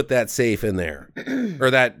have put that safe in there. Or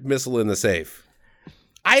that missile in the safe.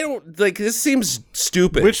 I don't, this seems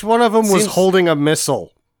stupid. Which one of them was holding a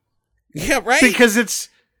missile? Yeah, right? Because it's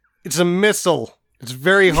a missile. It's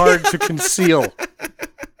very hard to conceal.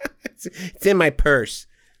 It's in my purse.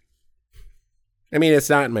 I mean, it's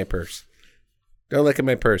not in my purse. Don't look at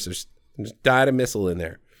my purse. There's died a missile in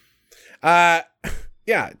there.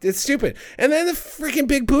 Yeah, it's stupid. And then the freaking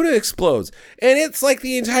Big Buddha explodes. And it's like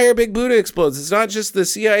the entire Big Buddha explodes. It's not just the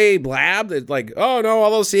CIA blab that oh no,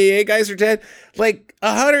 all those CIA guys are dead.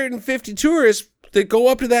 150 tourists that go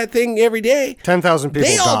up to that thing every day. 10,000 people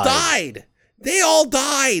died. They all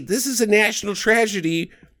died. This is a national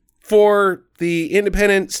tragedy for the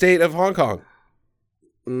independent state of Hong Kong.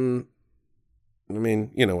 I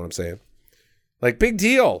mean, you know what I'm saying. Big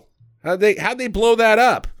deal. How'd they blow that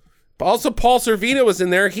up? Also, Paul Servino was in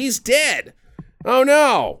there. He's dead. Oh,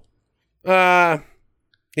 no.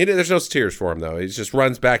 There's no tears for him, though. He just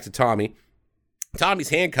runs back to Tommy. Tommy's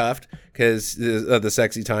handcuffed because of the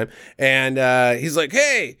sexy time. And he's like,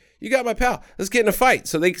 hey, you got my pal. Let's get in a fight.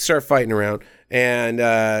 So they start fighting around.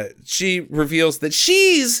 And she reveals that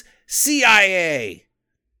she's CIA.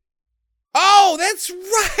 Oh, that's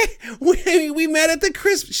right. We met at the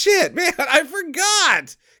Christmas. Shit, man, I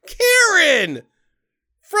forgot. Karen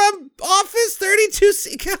from Office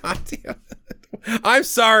 32C. God damn. I'm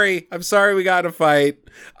sorry we got in a fight.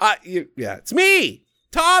 Yeah, it's me,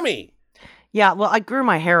 Tommy. Yeah, well, I grew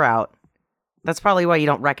my hair out. That's probably why you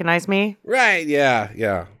don't recognize me. Right, yeah.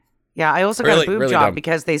 Yeah, I also got a boob job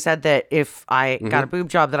because they said that if I got a boob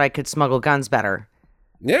job that I could smuggle guns better.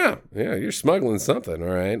 Yeah, you're smuggling something,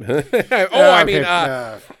 all right.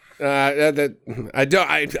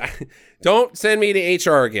 Don't send me to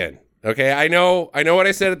HR again. Okay, I know what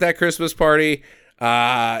I said at that Christmas party.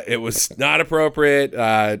 It was not appropriate.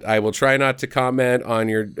 I will try not to comment on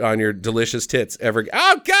your delicious tits ever.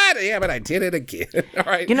 Oh God, yeah, but I did it again. All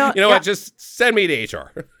right, you know what? Just send me to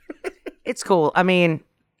HR. It's cool. I mean,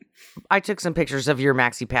 I took some pictures of your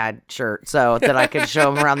maxi pad shirt so that I could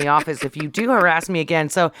show them around the office if you do harass me again.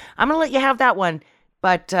 So I'm gonna let you have that one.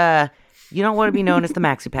 But You don't want to be known as the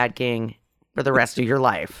Maxi Pad King for the rest of your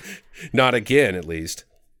life. Not again, at least.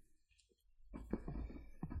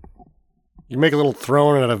 You make a little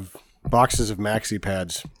throne out of boxes of maxi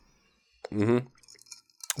pads. Mm-hmm.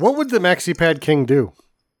 What would the Maxi Pad King do?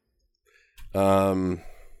 I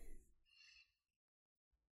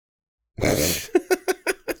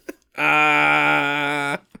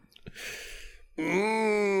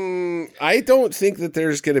don't think that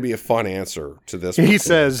there's going to be a fun answer to this. He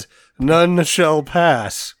says, "None shall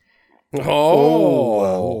pass."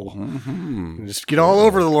 Oh. Mm-hmm. Just get all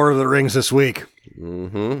over the Lord of the Rings this week.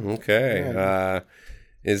 Mm-hmm. Okay.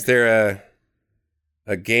 Is there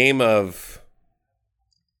a game of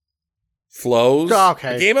flows?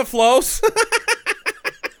 Okay. A game of flows?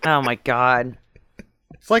 Oh my God.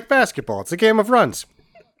 It's like basketball. It's a game of runs.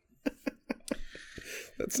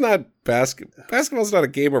 That's not basketball. Basketball's not a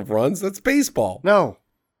game of runs. That's baseball. No.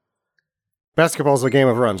 Basketball's a game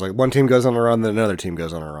of runs. Like one team goes on a run, then another team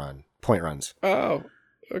goes on a run. Point runs. Oh,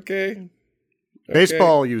 okay.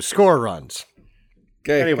 Baseball, you score runs.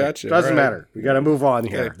 Okay, Anyway, gotcha. doesn't All right. matter. We got to move on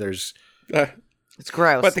here. Okay. There's It's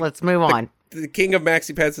gross. But Let's move on. The king of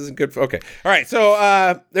maxi pads isn't good for. Okay, all right.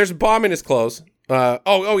 So there's a bomb in his clothes.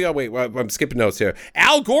 Oh yeah. Wait, I'm skipping notes here.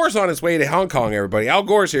 Al Gore's on his way to Hong Kong. Everybody, Al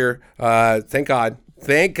Gore's here. Thank God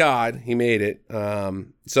he made it.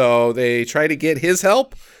 So they try to get his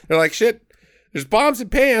help. They're like, shit. There's bombs in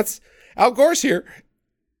pants. Al Gore's here.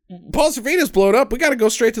 Paul Sorvino's blown up. We got to go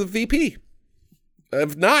straight to the VP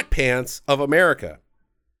of not pants of America.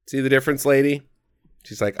 See the difference, lady?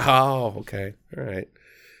 She's like, oh, okay, all right.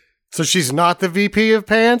 So she's not the VP of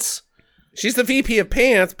pants? She's the VP of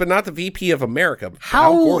pants, but not the VP of America. Al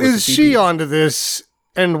How Gore was is the she VP. onto this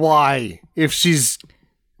and why? If she's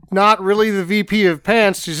not really the VP of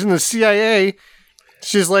pants, she's in the CIA.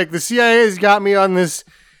 She's like, the CIA's got me on this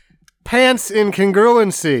pants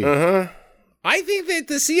incongruency. Uh-huh. I think that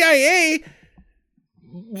the CIA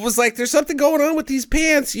was like, there's something going on with these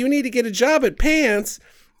pants. You need to get a job at pants.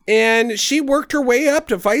 And she worked her way up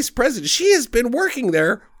to vice president. She has been working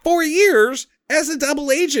there for years as a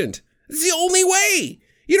double agent. It's the only way.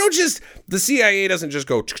 You don't just, the CIA doesn't just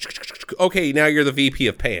go, okay, now you're the VP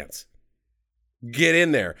of pants. Get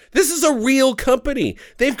in there. This is a real company.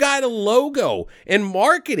 They've got a logo and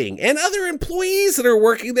marketing and other employees that are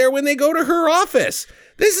working there when they go to her office.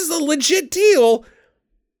 This is a legit deal.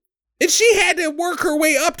 And she had to work her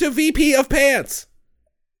way up to VP of pants.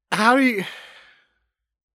 How do you...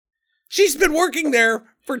 She's been working there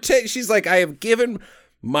for 10. She's like, I have given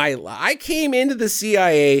I came into the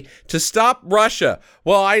CIA to stop Russia.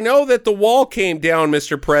 Well, I know that the wall came down,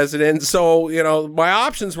 Mr. President. So, my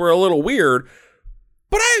options were a little weird,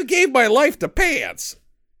 but I gave my life to pants.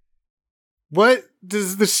 What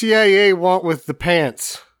does the CIA want with the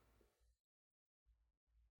pants?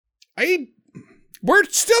 We're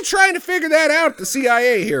still trying to figure that out, the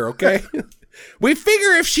CIA here, okay? We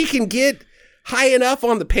figure if she can get high enough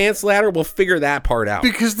on the pants ladder, we'll figure that part out.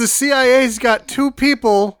 Because the CIA's got two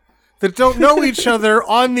people that don't know each other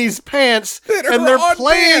on these pants, and they're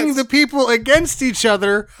playing pants. the people against each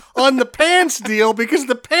other on the pants deal because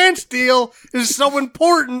the pants deal is so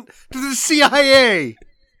important to the CIA.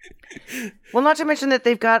 Well, not to mention that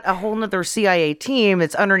they've got a whole nother CIA team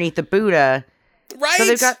that's underneath the Buddha. Right? So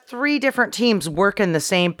they've got 3 different teams working the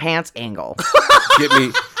same pants angle. Get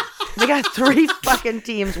me. They got 3 fucking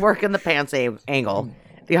teams working the pants angle.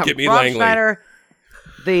 They got Get me Rob Langley. Schneider,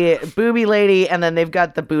 the booby lady, and then they've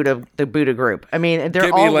got the Buddha group. I mean, they're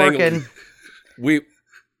Get me all Langley. working.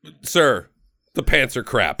 Sir, the pants are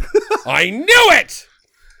crap. I knew it!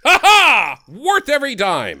 Ha ha! Worth every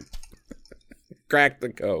dime. Crack the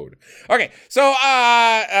code. Okay, so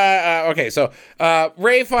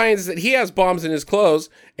Ray finds that he has bombs in his clothes,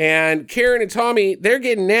 and Karen and Tommy, they're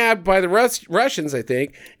getting nabbed by the Russians, I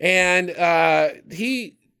think, and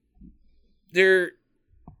they're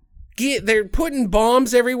putting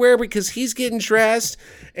bombs everywhere because he's getting dressed,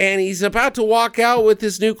 and he's about to walk out with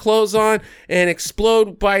his new clothes on and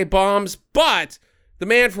explode by bombs, but the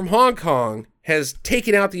man from Hong Kong has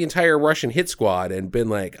taken out the entire Russian hit squad and been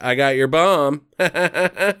like, I got your bomb.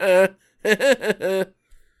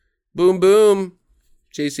 Boom, boom.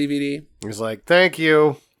 JCVD. He's like, thank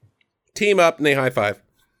you. Team up, and they high five.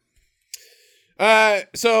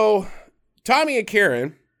 So Tommy and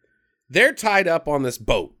Karen, they're tied up on this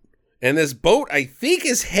boat. And this boat, I think,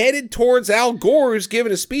 is headed towards Al Gore, who's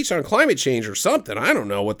giving a speech on climate change or something. I don't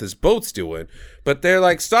know what this boat's doing. But they're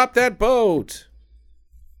like, stop that boat.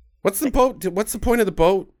 What's the boat? What's the point of the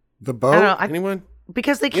boat? The I boat? don't know, Anyone?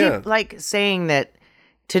 because they keep saying that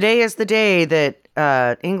today is the day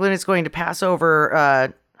that England is going to pass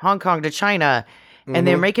over Hong Kong to China. and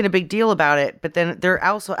they're making a big deal about it, but then they're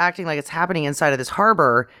also acting like it's happening inside of this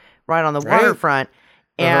harbor right on the waterfront.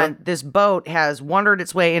 And this boat has wandered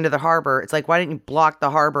its way into the harbor. It's like, why didn't you block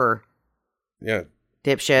the harbor? Yeah.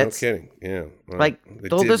 Dipshits. No kidding. Yeah. Well, Like, they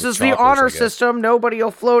oh, did this with is the choppers, honor I guess. system. Nobody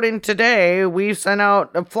will float in today. We sent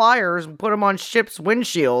out flyers and put them on ships'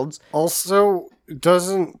 windshields. Also,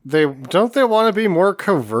 don't they want to be more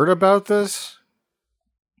covert about this?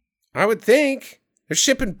 I would think. They're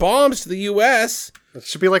shipping bombs to the U.S. It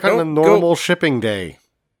should be like on a Don't normal shipping day.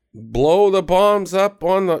 Blow the bombs up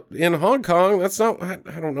in Hong Kong. That's not.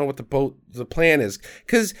 I don't know what the plan is.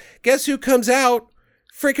 Because guess who comes out?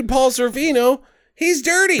 Freaking Paul Sorvino. He's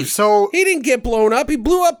dirty. So He didn't get blown up. He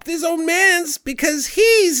blew up his own man's because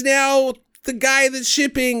he's now the guy that's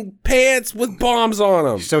shipping pants with bombs on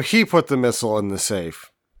them. So he put the missile in the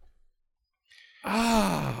safe.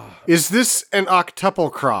 Ah. Is this an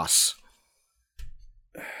octuple cross?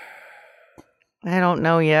 I don't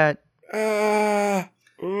know yet.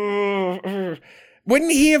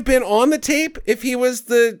 Wouldn't he have been on the tape if he was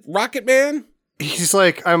the Rocket Man? He's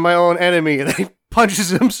like, I'm my own enemy, and he punches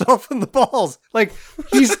himself in the balls. Like,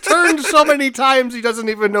 he's turned so many times he doesn't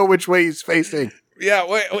even know which way he's facing. Yeah,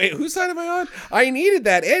 wait, whose side am I on? I needed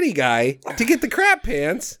that Eddie guy to get the crap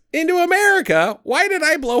pants into America. Why did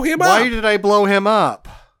I blow him Why up? did I blow him up?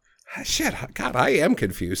 Shit, God, I am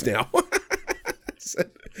confused now.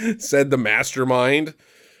 said the mastermind.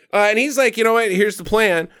 And he's like, you know what? Here's the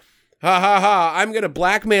plan. Ha ha ha. I'm going to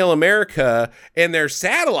blackmail America and their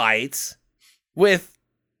satellites with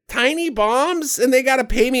tiny bombs, and they got to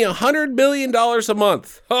pay me $100 million a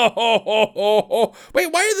month. Ho, ho, ho, ho, ho.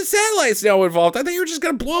 Wait, why are the satellites now involved? I thought you were just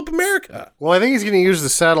going to blow up America. Well, I think he's going to use the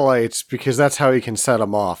satellites because that's how he can set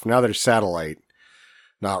them off. Now they're satellite,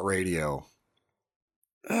 not radio.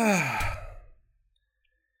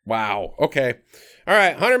 Wow. Okay. All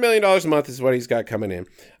right. $100 million a month is what he's got coming in.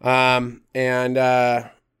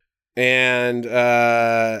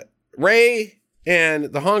 Ray and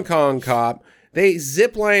the Hong Kong cop, they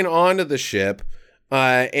zip line onto the ship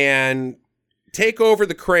and take over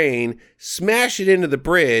the crane, smash it into the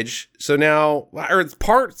bridge. So now, or it's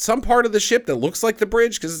some part of the ship that looks like the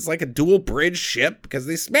bridge because it's like a dual bridge ship because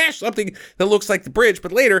they smashed something that looks like the bridge,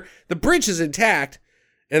 but later the bridge is intact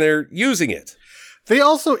and they're using it. They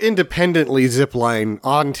also independently zipline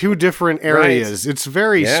on two different areas. Right. It's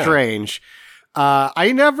very strange.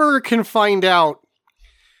 I never can find out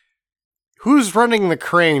who's running the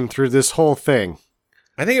crane through this whole thing.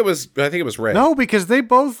 I think it was Ray. No, because they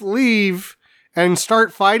both leave and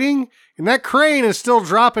start fighting, and that crane is still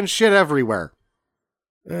dropping shit everywhere.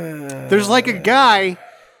 There's like a guy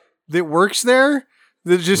that works there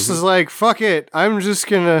that just is like, fuck it, I'm just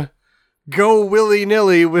gonna go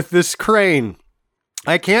willy-nilly with this crane.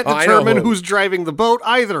 I can't determine who's driving the boat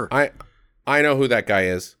either. I know who that guy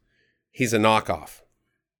is. He's a knockoff.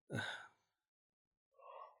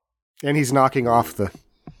 And he's knocking off the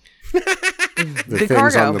things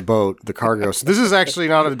cargo on the boat, the cargo. So this is actually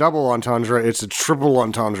not a double entendre, it's a triple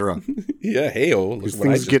entendre. Yeah, hey-o. These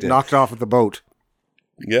things get knocked off at the boat.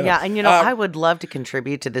 Yeah, and I would love to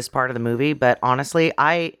contribute to this part of the movie, but honestly,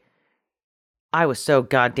 I was so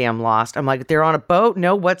goddamn lost. I'm like, they're on a boat?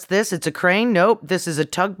 No, what's this? It's a crane? Nope. This is a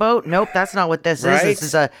tugboat? Nope, that's not what this is. This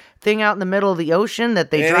is a thing out in the middle of the ocean that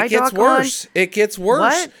they dry dock on. It gets worse.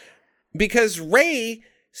 What? Because Ray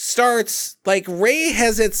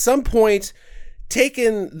has at some point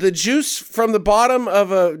taken the juice from the bottom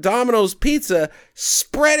of a Domino's pizza,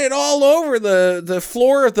 spread it all over the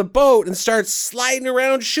floor of the boat, and starts sliding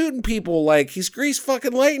around shooting people like he's grease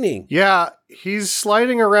fucking lightning. Yeah, he's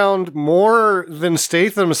sliding around more than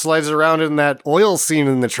Statham slides around in that oil scene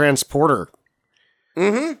in the transporter.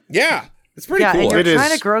 Mm-hmm. Yeah. It's pretty cool. And you're It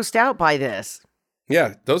kind is. of grossed out by this.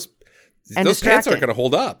 Yeah, those pants aren't going to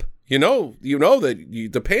hold up. You know that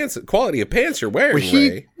the pants, quality of pants you're wearing, Well, he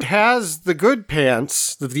Ray. has the good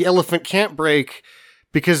pants that the elephant can't break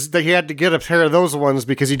because he had to get a pair of those ones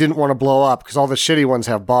because he didn't want to blow up because all the shitty ones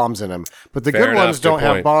have bombs in them. But the Fair good enough, ones good don't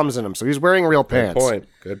have point. bombs in them, so he's wearing real pants.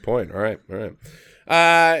 Good point. All right.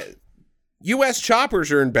 U.S.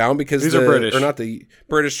 choppers are inbound because These are British. or not the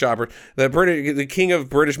British chopper. The king of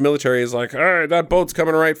British military is like, all right, that boat's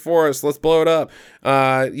coming right for us. Let's blow it up.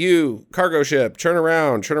 You cargo ship, turn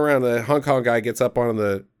around. The Hong Kong guy gets up on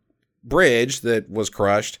the bridge that was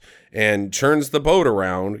crushed and turns the boat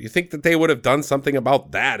around. You think that they would have done something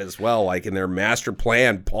about that as well, like in their master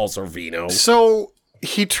plan, Paul Sorvino? So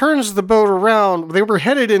he turns the boat around. They were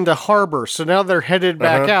headed into harbor, so now they're headed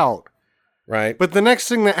back out. Right. But the next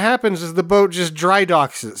thing that happens is the boat just dry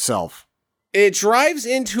docks itself. It drives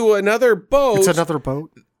into another boat. It's another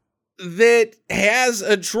boat. That has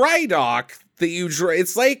a dry dock that you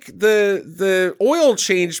it's like the oil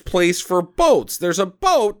change place for boats. There's a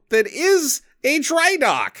boat that is a dry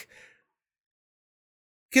dock.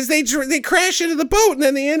 Because they crash into the boat and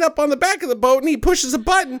then they end up on the back of the boat and he pushes a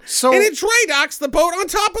button and it dry docks the boat on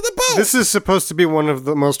top of the boat. This is supposed to be one of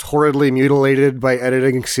the most horridly mutilated by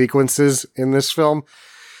editing sequences in this film.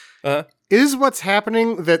 Is what's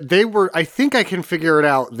happening that they were, I think I can figure it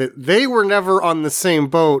out, that they were never on the same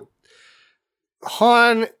boat.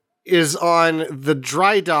 Han is on the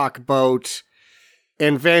dry dock boat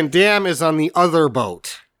and Van Damme is on the other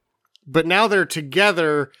boat. But now they're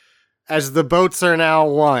together as the boats are now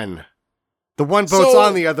one. The one boat's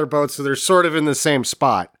on the other boat, so they're sort of in the same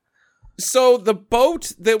spot. So the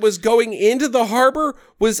boat that was going into the harbor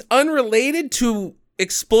was unrelated to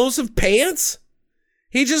Explosive Pants?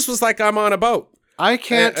 He just was like, I'm on a boat. I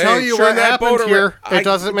can't tell you what happened here. It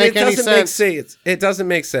doesn't make any sense. It doesn't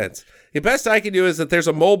make sense. The best I can do is that there's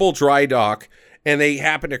a mobile dry dock, and they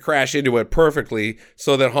happen to crash into it perfectly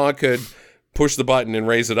so that Han could push the button and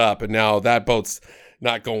raise it up, and now that boat's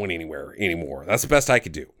not going anywhere anymore. That's the best I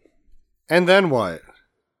could do. And then what?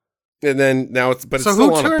 And then now it's still on a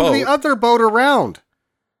boat. So who turned the other boat around?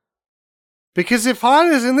 Because if Han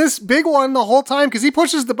is in this big one the whole time, because he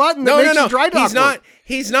pushes the button that makes the dry dock.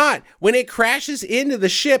 He's not. When it crashes into the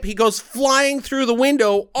ship, he goes flying through the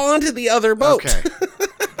window onto the other boat. Okay.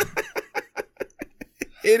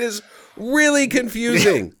 It is really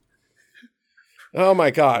confusing. Oh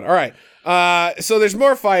my God. All right. So there's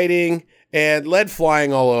more fighting and lead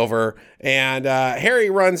flying all over, and Harry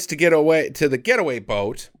runs to get away to the getaway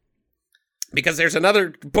boat because there's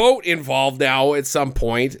another boat involved now at some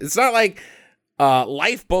point. It's not like a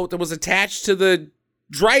lifeboat that was attached to the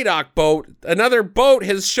dry dock boat. Another boat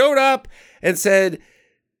has showed up and said,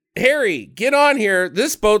 Harry, get on here.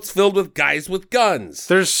 This boat's filled with guys with guns.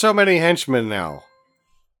 There's so many henchmen now.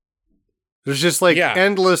 There's just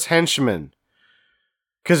endless henchmen.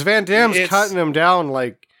 Because Van Damme's cutting them down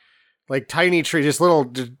like tiny trees, just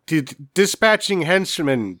little dispatching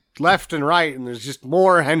henchmen left and right, and there's just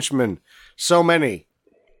more henchmen. So many.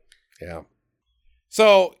 Yeah.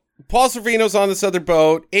 So Paul Sorvino's on this other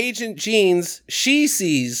boat. Agent Jeans, she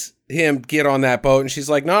sees him get on that boat, and she's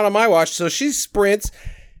like, not on my watch. So she sprints,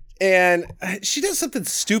 and she does something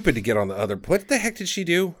stupid to get on the other. What the heck did she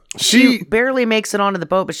do? She barely makes it onto the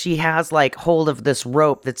boat, but she has like hold of this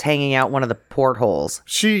rope that's hanging out one of the portholes.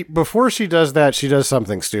 Before she does that, she does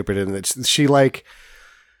something stupid, and she like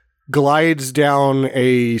glides down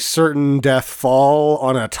a certain death fall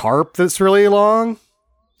on a tarp that's really long.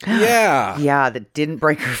 Yeah. Yeah, that didn't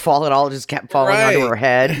break her fall at all. It just kept falling onto her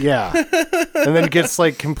head. Yeah. And then gets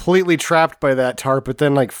like completely trapped by that tarp, but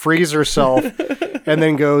then like frees herself and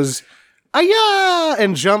then goes, "Aya!"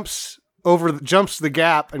 and jumps the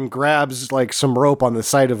gap and grabs like some rope on the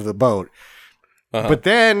side of the boat. But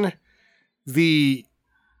then the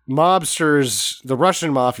mobsters, the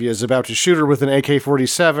Russian mafia, is about to shoot her with an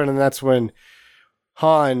AK-47, and that's when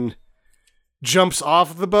Han jumps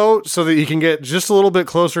off the boat so that he can get just a little bit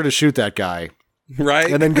closer to shoot that guy.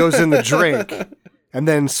 Right. And then goes in the drink and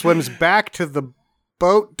then swims back to the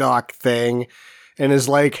boat dock thing and is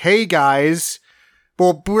like, hey guys,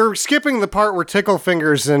 well, we're skipping the part where Tickle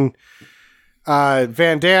Fingers and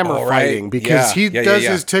Van Damme are fighting because he does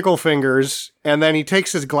his tickle fingers and then he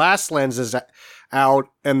takes his glass lenses out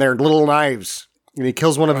and they're little knives and he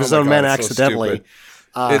kills one of his own men accidentally.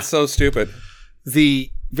 It's so stupid.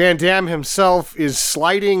 The Van Damme himself is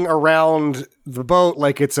sliding around the boat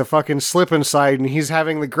like it's a fucking slip and slide, and he's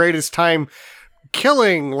having the greatest time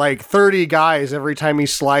killing like 30 guys every time he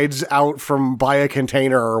slides out from by a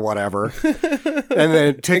container or whatever. And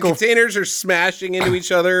then containers are smashing into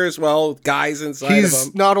each other as well, guys inside of them.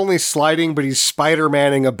 He's not only sliding, but he's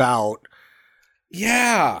Spider-Manning about.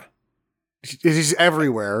 Yeah. He's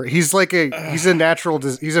everywhere. He's like he's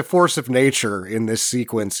a force of nature in this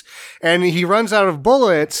sequence. And he runs out of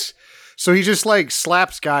bullets, so he just like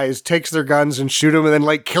slaps guys, takes their guns and shoot them, and then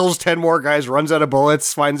like kills 10 more guys, runs out of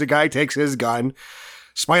bullets, finds a guy, takes his gun.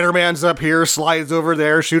 Spider-Man's up here, slides over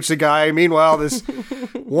there, shoots a guy. Meanwhile, this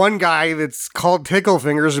one guy that's called Tickle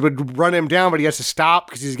Fingers would run him down, but he has to stop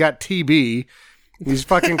because he's got TB. He's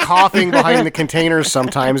fucking coughing behind the containers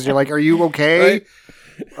sometimes, and you're like, are you okay? Right?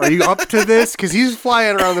 Are you up to this? Because he's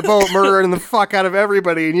flying around the boat, murdering the fuck out of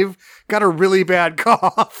everybody, and you've got a really bad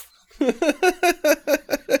cough.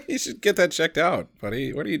 You should get that checked out,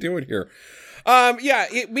 buddy. What are you doing here?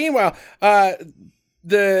 Meanwhile,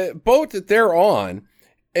 the boat that they're on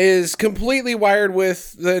is completely wired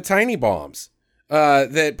with the tiny bombs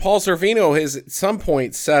that Paul Sorvino has at some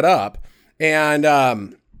point set up,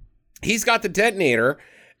 and he's got the detonator,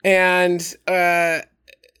 and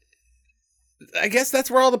I guess that's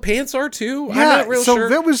where all the pants are too. Yeah, I'm not real so sure.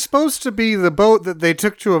 that was supposed to be the boat that they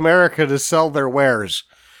took to America to sell their wares.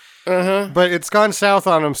 But it's gone south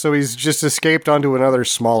on him, so he's just escaped onto another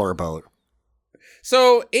smaller boat.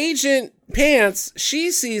 So Agent Pants,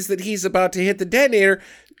 she sees that he's about to hit the detonator,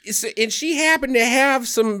 and she happened to have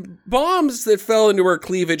some bombs that fell into her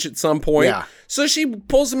cleavage at some point. Yeah. So she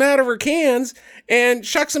pulls them out of her cans and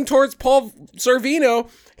chucks them towards Paul Sorvino.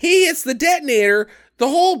 He hits the detonator. The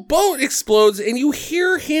whole boat explodes, and you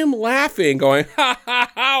hear him laughing, going, ha,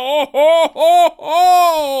 ha, ha, oh, ho, ho,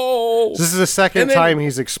 ho. This is the second time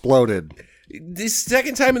he's exploded. The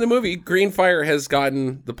second time in the movie, Green Fire has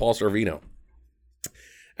gotten the Paul Sorvino.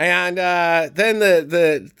 And then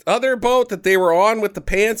the other boat that they were on with the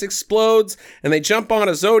pants explodes, and they jump on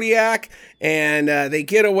a Zodiac, and they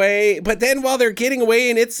get away. But then while they're getting away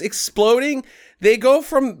and it's exploding, they go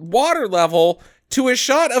from water level to a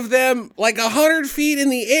shot of them like 100 feet in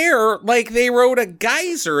the air, like they rode a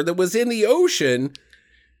geyser that was in the ocean,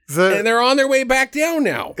 and they're on their way back down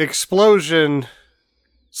now. Explosion.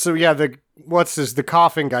 So yeah, the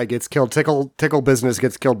coughing guy gets killed. Tickle Business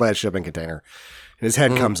gets killed by a shipping container. And his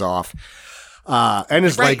head comes off. And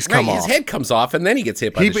his legs come off. His head comes off, and then he gets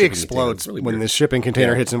hit by the shipping explodes container. Really when weird. the shipping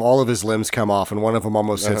container hits him. All of his limbs come off, and one of them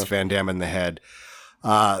almost hits Van Damme in the head.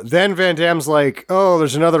 Then Van Damme's like, oh,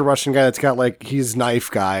 there's another Russian guy that's got like, he's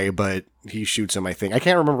knife guy, but he shoots him, I think. I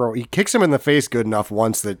can't remember. He kicks him in the face good enough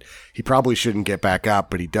once that he probably shouldn't get back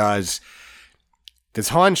up, but he does. Does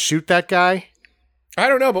Han shoot that guy? I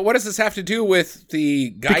don't know, but what does this have to do with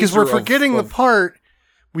the geyser? Because we're forgetting the part.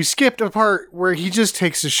 We skipped a part where he just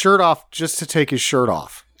takes his shirt off just to take his shirt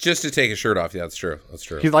off. Just to take his shirt off. Yeah, that's true. That's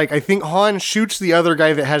true. He's like, I think Han shoots the other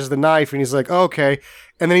guy that has the knife, and he's like, oh, okay.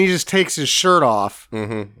 And then he just takes his shirt off.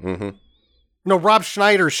 No, Rob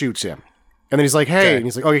Schneider shoots him. And then he's like, hey. Okay. And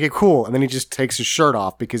he's like, okay, cool. And then he just takes his shirt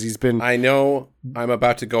off because he's been I know I'm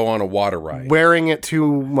about to go on a water ride. wearing it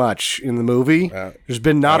too much in the movie. There's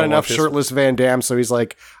been not enough shirtless Van Damme, so he's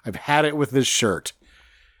like, I've had it with this shirt.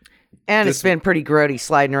 And it's been pretty grody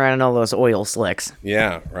sliding around in all those oil slicks.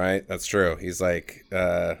 Yeah, right. That's true. He's like,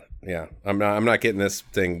 yeah, I'm not getting this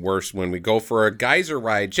thing worse when we go for a geyser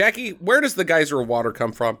ride. Jackie, where does the geyser of water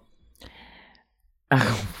come from?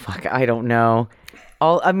 Oh, fuck, I don't know.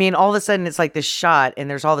 All of a sudden it's like this shot and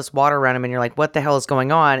there's all this water around him and you're like, what the hell is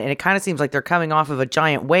going on? And it kind of seems like they're coming off of a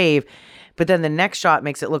giant wave, but then the next shot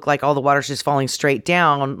makes it look like all the water's just falling straight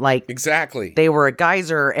down, like Exactly. they were a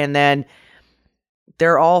geyser, and then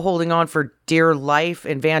they're all holding on for dear life,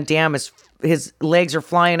 and Van Damme his legs are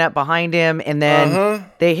flying up behind him, and then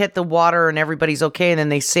they hit the water and everybody's okay, and then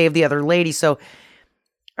they save the other lady. So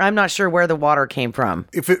I'm not sure where the water came from.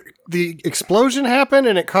 If the explosion happened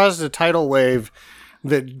and it caused a tidal wave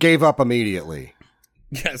that gave up immediately.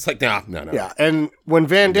 Yeah, it's like, no. Yeah, and when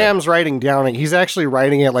Van Damme's riding down it, he's actually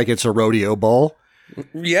riding it like it's a rodeo bull.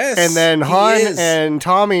 Yes. And then he Han is. and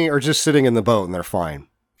Tommy are just sitting in the boat and they're fine.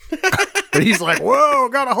 But he's like, whoa,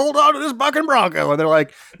 gotta hold on to this bucking Bronco. And they're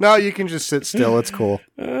like, no, you can just sit still. It's cool.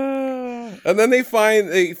 And then they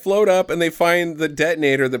float up and they find the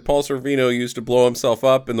detonator that Paul Sorvino used to blow himself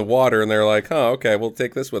up in the water. And they're like, oh, okay, we'll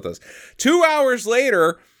take this with us. 2 hours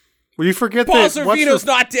later, Well, you forget Paul that Sorvino's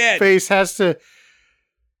not dead. Face has to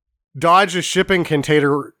dodge a shipping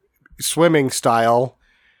container swimming style.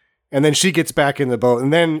 And then she gets back in the boat.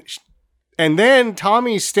 And then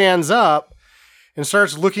Tommy stands up and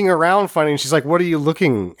starts looking around funny. And she's like, what are you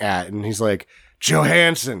looking at? And he's like,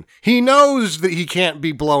 Johansson. He knows that he can't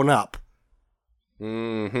be blown up.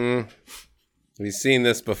 Mm-hmm. We've seen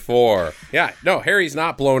this before. Yeah, no, Harry's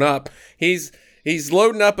not blown up. He's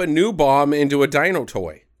loading up a new bomb into a dino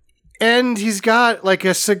toy. And he's got like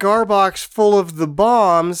a cigar box full of the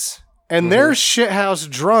bombs. And they're shithouse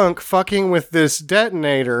drunk fucking with this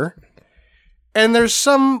detonator. And there's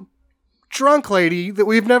some drunk lady that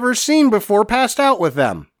we've never seen before passed out with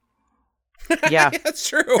them. Yeah. That's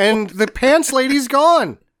true. And the pants lady's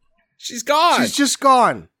gone. She's gone. She's just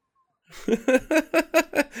gone.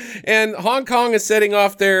 And Hong Kong is setting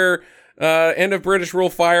off their end of British rule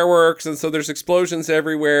fireworks, and so there's explosions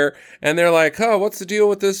everywhere. And they're like, "Oh, what's the deal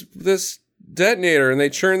with this detonator?" And they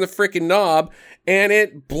turn the freaking knob, and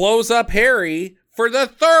it blows up Harry for the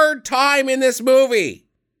third time in this movie.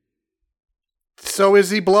 So is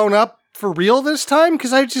he blown up for real this time?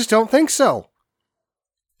 Because I just don't think so.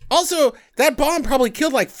 Also, that bomb probably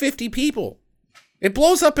killed like 50 people. It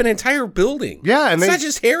blows up an entire building. Yeah, and it's they not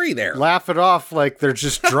just Harry there. laugh it off like they're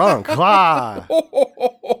just drunk. Ah.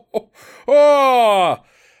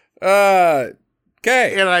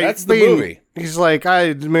 Okay, And that's the movie. He's like,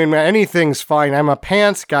 I mean, anything's fine. I'm a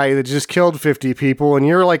pants guy that just killed 50 people, and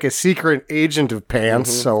you're like a secret agent of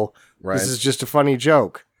pants, so Right. This is just a funny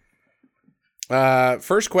joke.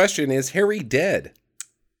 First question, is Harry dead?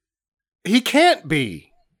 He can't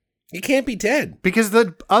be. He can't be dead. Because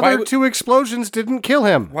the other two explosions didn't kill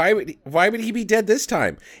him. Why would he be dead this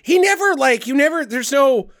time? He never, there's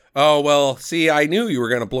no, oh, well, see, I knew you were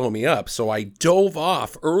going to blow me up, so I dove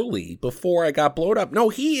off early before I got blown up. No,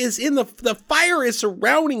 he is in the fire is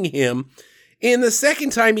surrounding him in the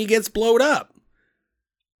second time he gets blowed up.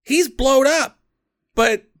 He's blowed up,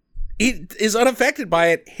 but he is unaffected by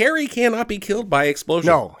it. Harry cannot be killed by explosion.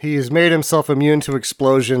 No, he has made himself immune to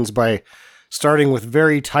explosions by starting with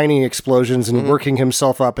very tiny explosions and working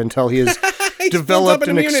himself up until he has developed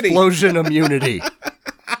an explosion immunity.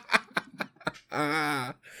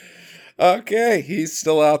 Okay, he's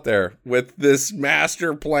still out there with this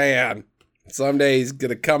master plan. Someday he's going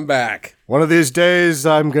to come back. One of these days,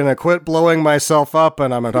 I'm going to quit blowing myself up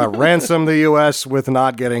and I'm going to ransom the U.S. with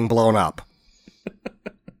not getting blown up.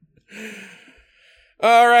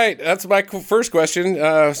 All right, that's my first question.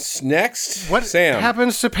 Next, what Sam.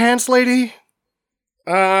 happens to Pants Lady?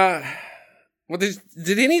 Well,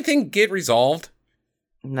 did anything get resolved?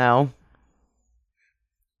 No.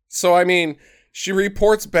 So, I mean, she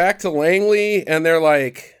reports back to Langley, and they're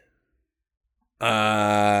like,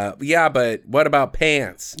 yeah, but what about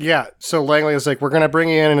Pants? Yeah, so Langley is like, we're going to bring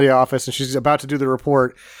you into the office, and she's about to do the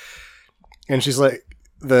report, and she's like,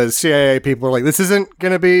 the CIA people are like, this isn't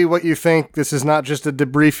going to be what you think. This is not just a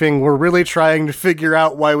debriefing. We're really trying to figure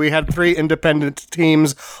out why we had 3 independent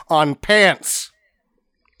teams on Pants.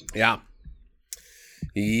 Yeah.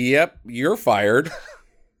 Yep, you're fired.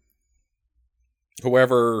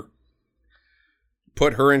 Whoever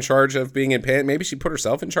put her in charge of being in Pants, maybe she put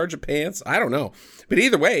herself in charge of Pants. I don't know. But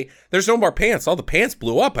either way, there's no more Pants. All the Pants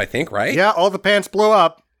blew up, I think, right? Yeah, all the Pants blew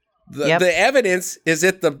up. The evidence is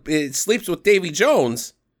that it sleeps with Davy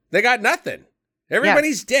Jones. They got nothing.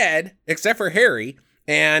 Everybody's dead except for Harry,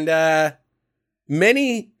 and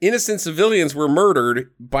many innocent civilians were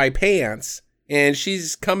murdered by Pants. And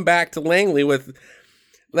she's come back to Langley with,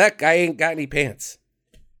 that guy ain't got any pants.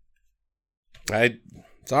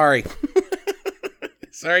 Sorry.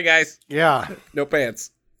 Sorry, guys. Yeah. No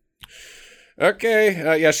pants.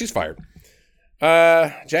 Okay. Yeah, she's fired.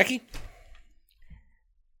 Jackie?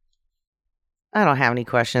 I don't have any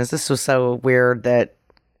questions. This was so weird that...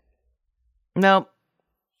 Nope.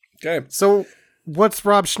 Okay. So what's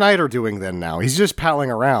Rob Schneider doing then now? He's just palling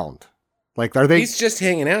around. Like, are they... He's just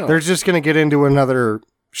hanging out. They're just going to get into another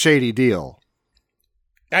shady deal.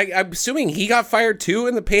 I'm assuming he got fired too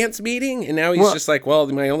in the Pants meeting, and now he's just like, well,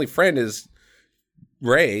 my only friend is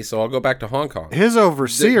Ray, so I'll go back to Hong Kong. His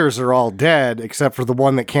overseers are all dead, except for the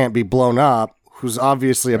one that can't be blown up, who's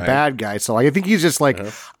obviously a bad guy. So I think he's just like,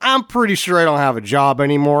 I'm pretty sure I don't have a job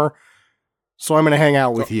anymore, so I'm going to hang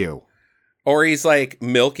out with you. Or he's like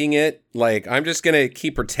milking it, like, I'm just going to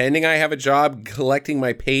keep pretending I have a job, collecting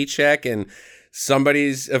my paycheck, and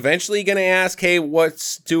somebody's eventually going to ask, hey,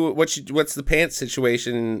 what's the Pants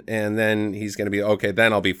situation? And then he's going to be, okay,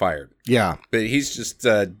 then I'll be fired. Yeah. But he's just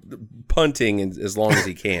punting as long as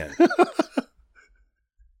he can.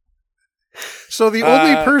 So the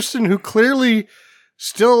only person who clearly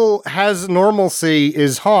still has normalcy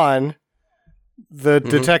is Han, the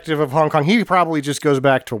detective of Hong Kong. He probably just goes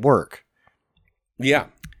back to work. Yeah.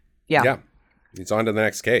 Yeah. He's on to the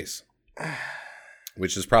next case,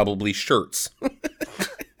 which is probably shirts.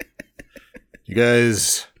 You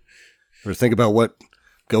guys ever think about what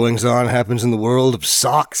goings on happens in the world of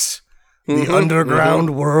socks? The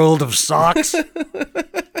underground world of socks?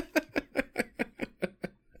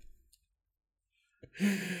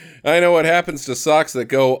 I know what happens to socks that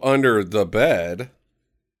go under the bed.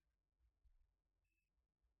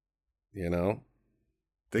 You know?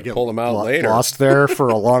 They get pull them out later. Lost there for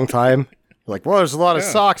a long time. Like, well, there's a lot of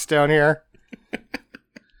socks down here.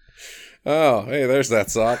 Oh, hey, there's that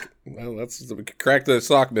sock. Well, we could crack the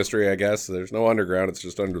sock mystery, I guess. There's no underground. It's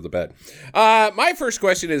just under the bed. My first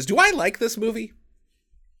question is, do I like this movie?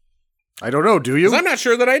 I don't know. Do you? 'Cause I'm not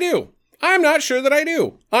sure that I do. I'm not sure that I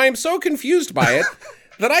do. I am so confused by it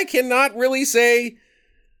that I cannot really say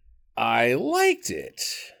I liked it.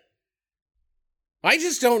 I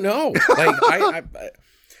just don't know.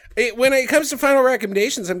 Like, when it comes to final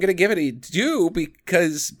recommendations, I'm going to give it a do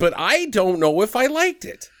but I don't know if I liked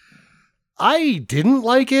it. I didn't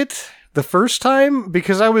like it the first time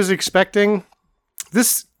because I was expecting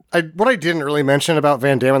this. What I didn't really mention about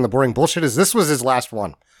Van Damme and the boring bullshit is this was his last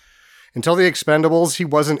one. Until The Expendables, he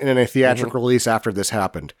wasn't in a theatrical release after this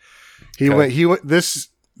happened. This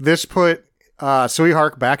put Tsui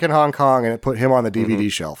Hark back in Hong Kong, and it put him on the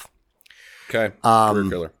DVD shelf. Okay. Career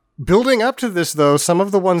killer. building up to this, though, some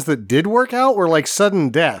of the ones that did work out were like sudden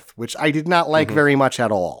death, which I did not like very much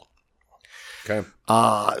at all. Okay.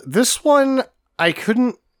 This one, I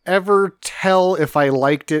couldn't ever tell if I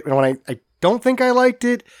liked it. And I don't think I liked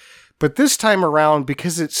it, but this time around,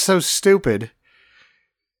 because it's so stupid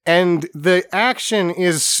and the action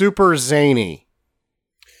is super zany.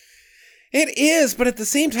 It is, but at the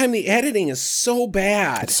same time, the editing is so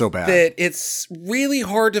bad. It's so bad. That it's really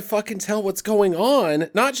hard to fucking tell what's going on.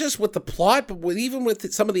 Not just with the plot, but even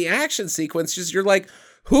with some of the action sequences. You're like,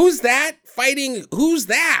 who's that fighting? Who's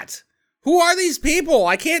that? Who are these people?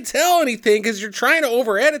 I can't tell anything because you're trying to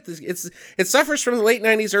over-edit this. It suffers from the late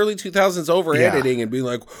 90s, early 2000s over-editing and being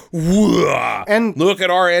like, whoa, and look at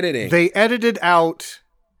our editing. They edited out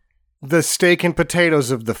the steak and potatoes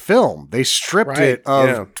of the film. They stripped it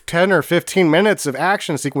of 10 or 15 minutes of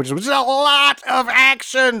action sequences, which is a lot of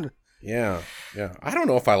action. Yeah. I don't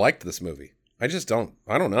know if I liked this movie. I just don't.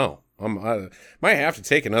 I don't know. I might have to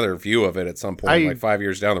take another view of it at some point, like 5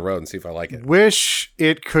 years down the road, and see if I like it. Wish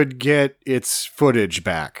it could get its footage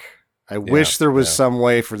back. I wish there was some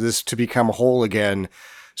way for this to become whole again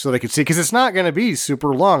so they could see, because it's not going to be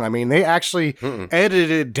super long. I mean, they actually edited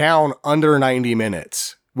it down under 90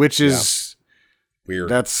 minutes. Which is weird.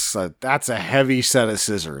 That's a heavy set of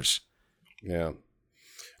scissors. Yeah.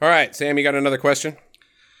 All right, Sam, you got another question?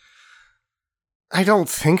 I don't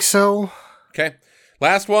think so. Okay.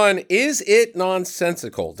 Last one. Is it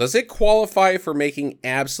nonsensical? Does it qualify for making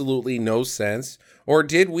absolutely no sense? Or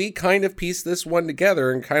did we kind of piece this one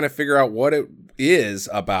together and kind of figure out what it is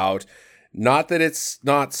about? Not that it's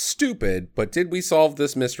not stupid, but did we solve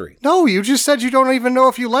this mystery? No, you just said you don't even know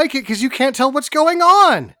if you like it because you can't tell what's going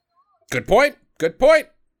on. Good point.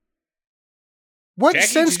 What Jackie,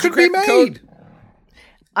 sense could be made?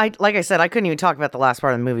 Like I said, I couldn't even talk about the last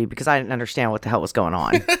part of the movie because I didn't understand what the hell was going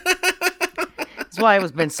on. That's why I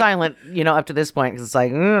was been silent, up to this point, because it's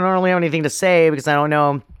like, I don't really have anything to say because I don't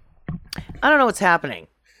know what's happening.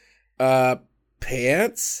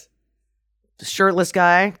 Pants? Shirtless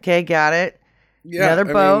guy. Okay, got it. Yeah,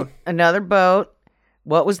 Another boat.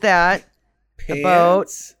 What was that?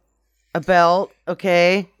 Pants? A belt.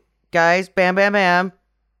 Okay. Guys, bam, bam, bam.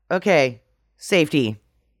 Okay. Safety.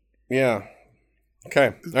 Yeah.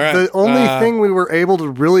 Okay. All right. The only thing we were able to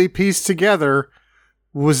really piece together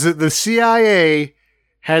was that the CIA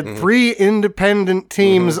had 3 independent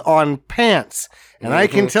teams on pants. And I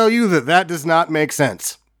can tell you that does not make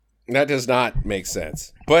sense. That does not make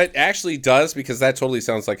sense. But actually does, because that totally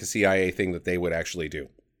sounds like a CIA thing that they would actually do.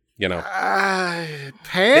 Pants?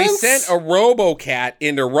 They sent a RoboCat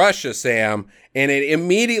into Russia, Sam, and it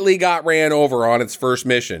immediately got ran over on its first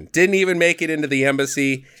mission. Didn't even make it into the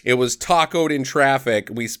embassy. It was tacoed in traffic.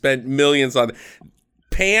 We spent millions on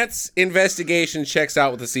pants. Investigation checks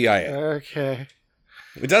out with the CIA. Okay.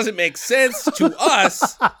 It doesn't make sense to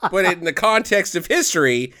us, but in the context of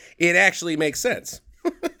history, it actually makes sense.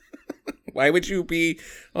 Why would you be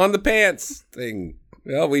on the pants thing?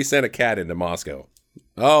 Well, we sent a cat into Moscow.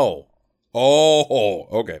 Oh,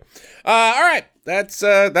 okay. All right. That's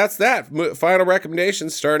that. Final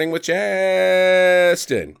recommendations, starting with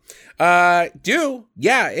Justin. Yeah,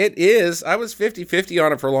 it is. I was 50-50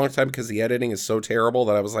 on it for a long time because the editing is so terrible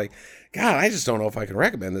that I was like, God, I just don't know if I can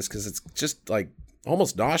recommend this because it's just like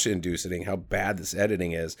almost nausea-inducing how bad this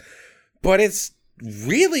editing is. But it's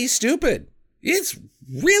really stupid. It's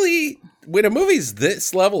really, when a movie's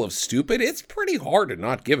this level of stupid, it's pretty hard to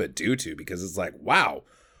not give it due to, because it's like, wow,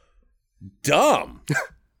 dumb.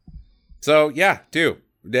 So yeah, do.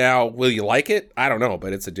 Now, will you like it? I don't know,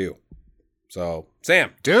 but it's a do. So,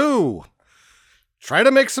 Sam. Do. Try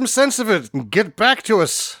to make some sense of it and get back to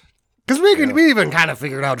us. Because we even kind of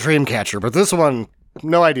figured out Dreamcatcher, but this one,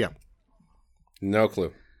 no idea. No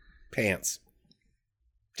clue. Pants.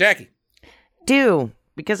 Jackie. Do.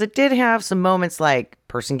 Because it did have some moments like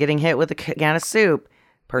person getting hit with a can of soup,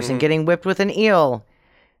 person getting whipped with an eel,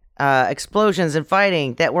 explosions and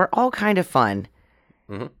fighting that were all kind of fun.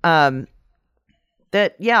 I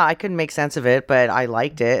couldn't make sense of it, but I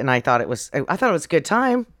liked it and I thought it was a good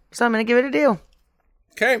time, so I'm gonna give it a do.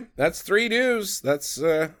 Okay, that's 3 do's. That's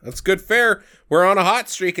good fare. We're on a hot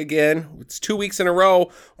streak again. It's 2 weeks in a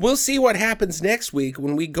row. We'll see what happens next week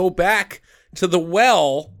when we go back to the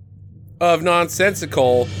well of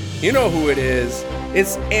nonsensical. You know who it is.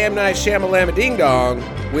 It's M. Night Shyamalan Ding Dong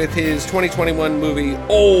with his 2021 movie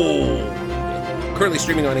Old, currently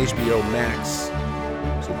streaming on HBO Max.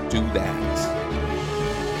 So do that.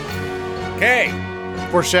 Okay.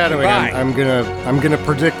 Foreshadowing. I'm gonna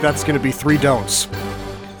predict that's gonna be 3 don'ts.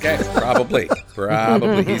 Okay, probably.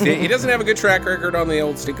 He doesn't have a good track record on the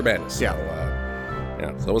old Stinker Madness. Yeah. So,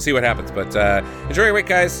 around. So we'll see what happens. But enjoy your week,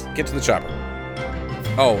 guys. Get to the chopper.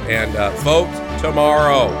 Oh, and vote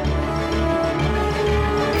tomorrow.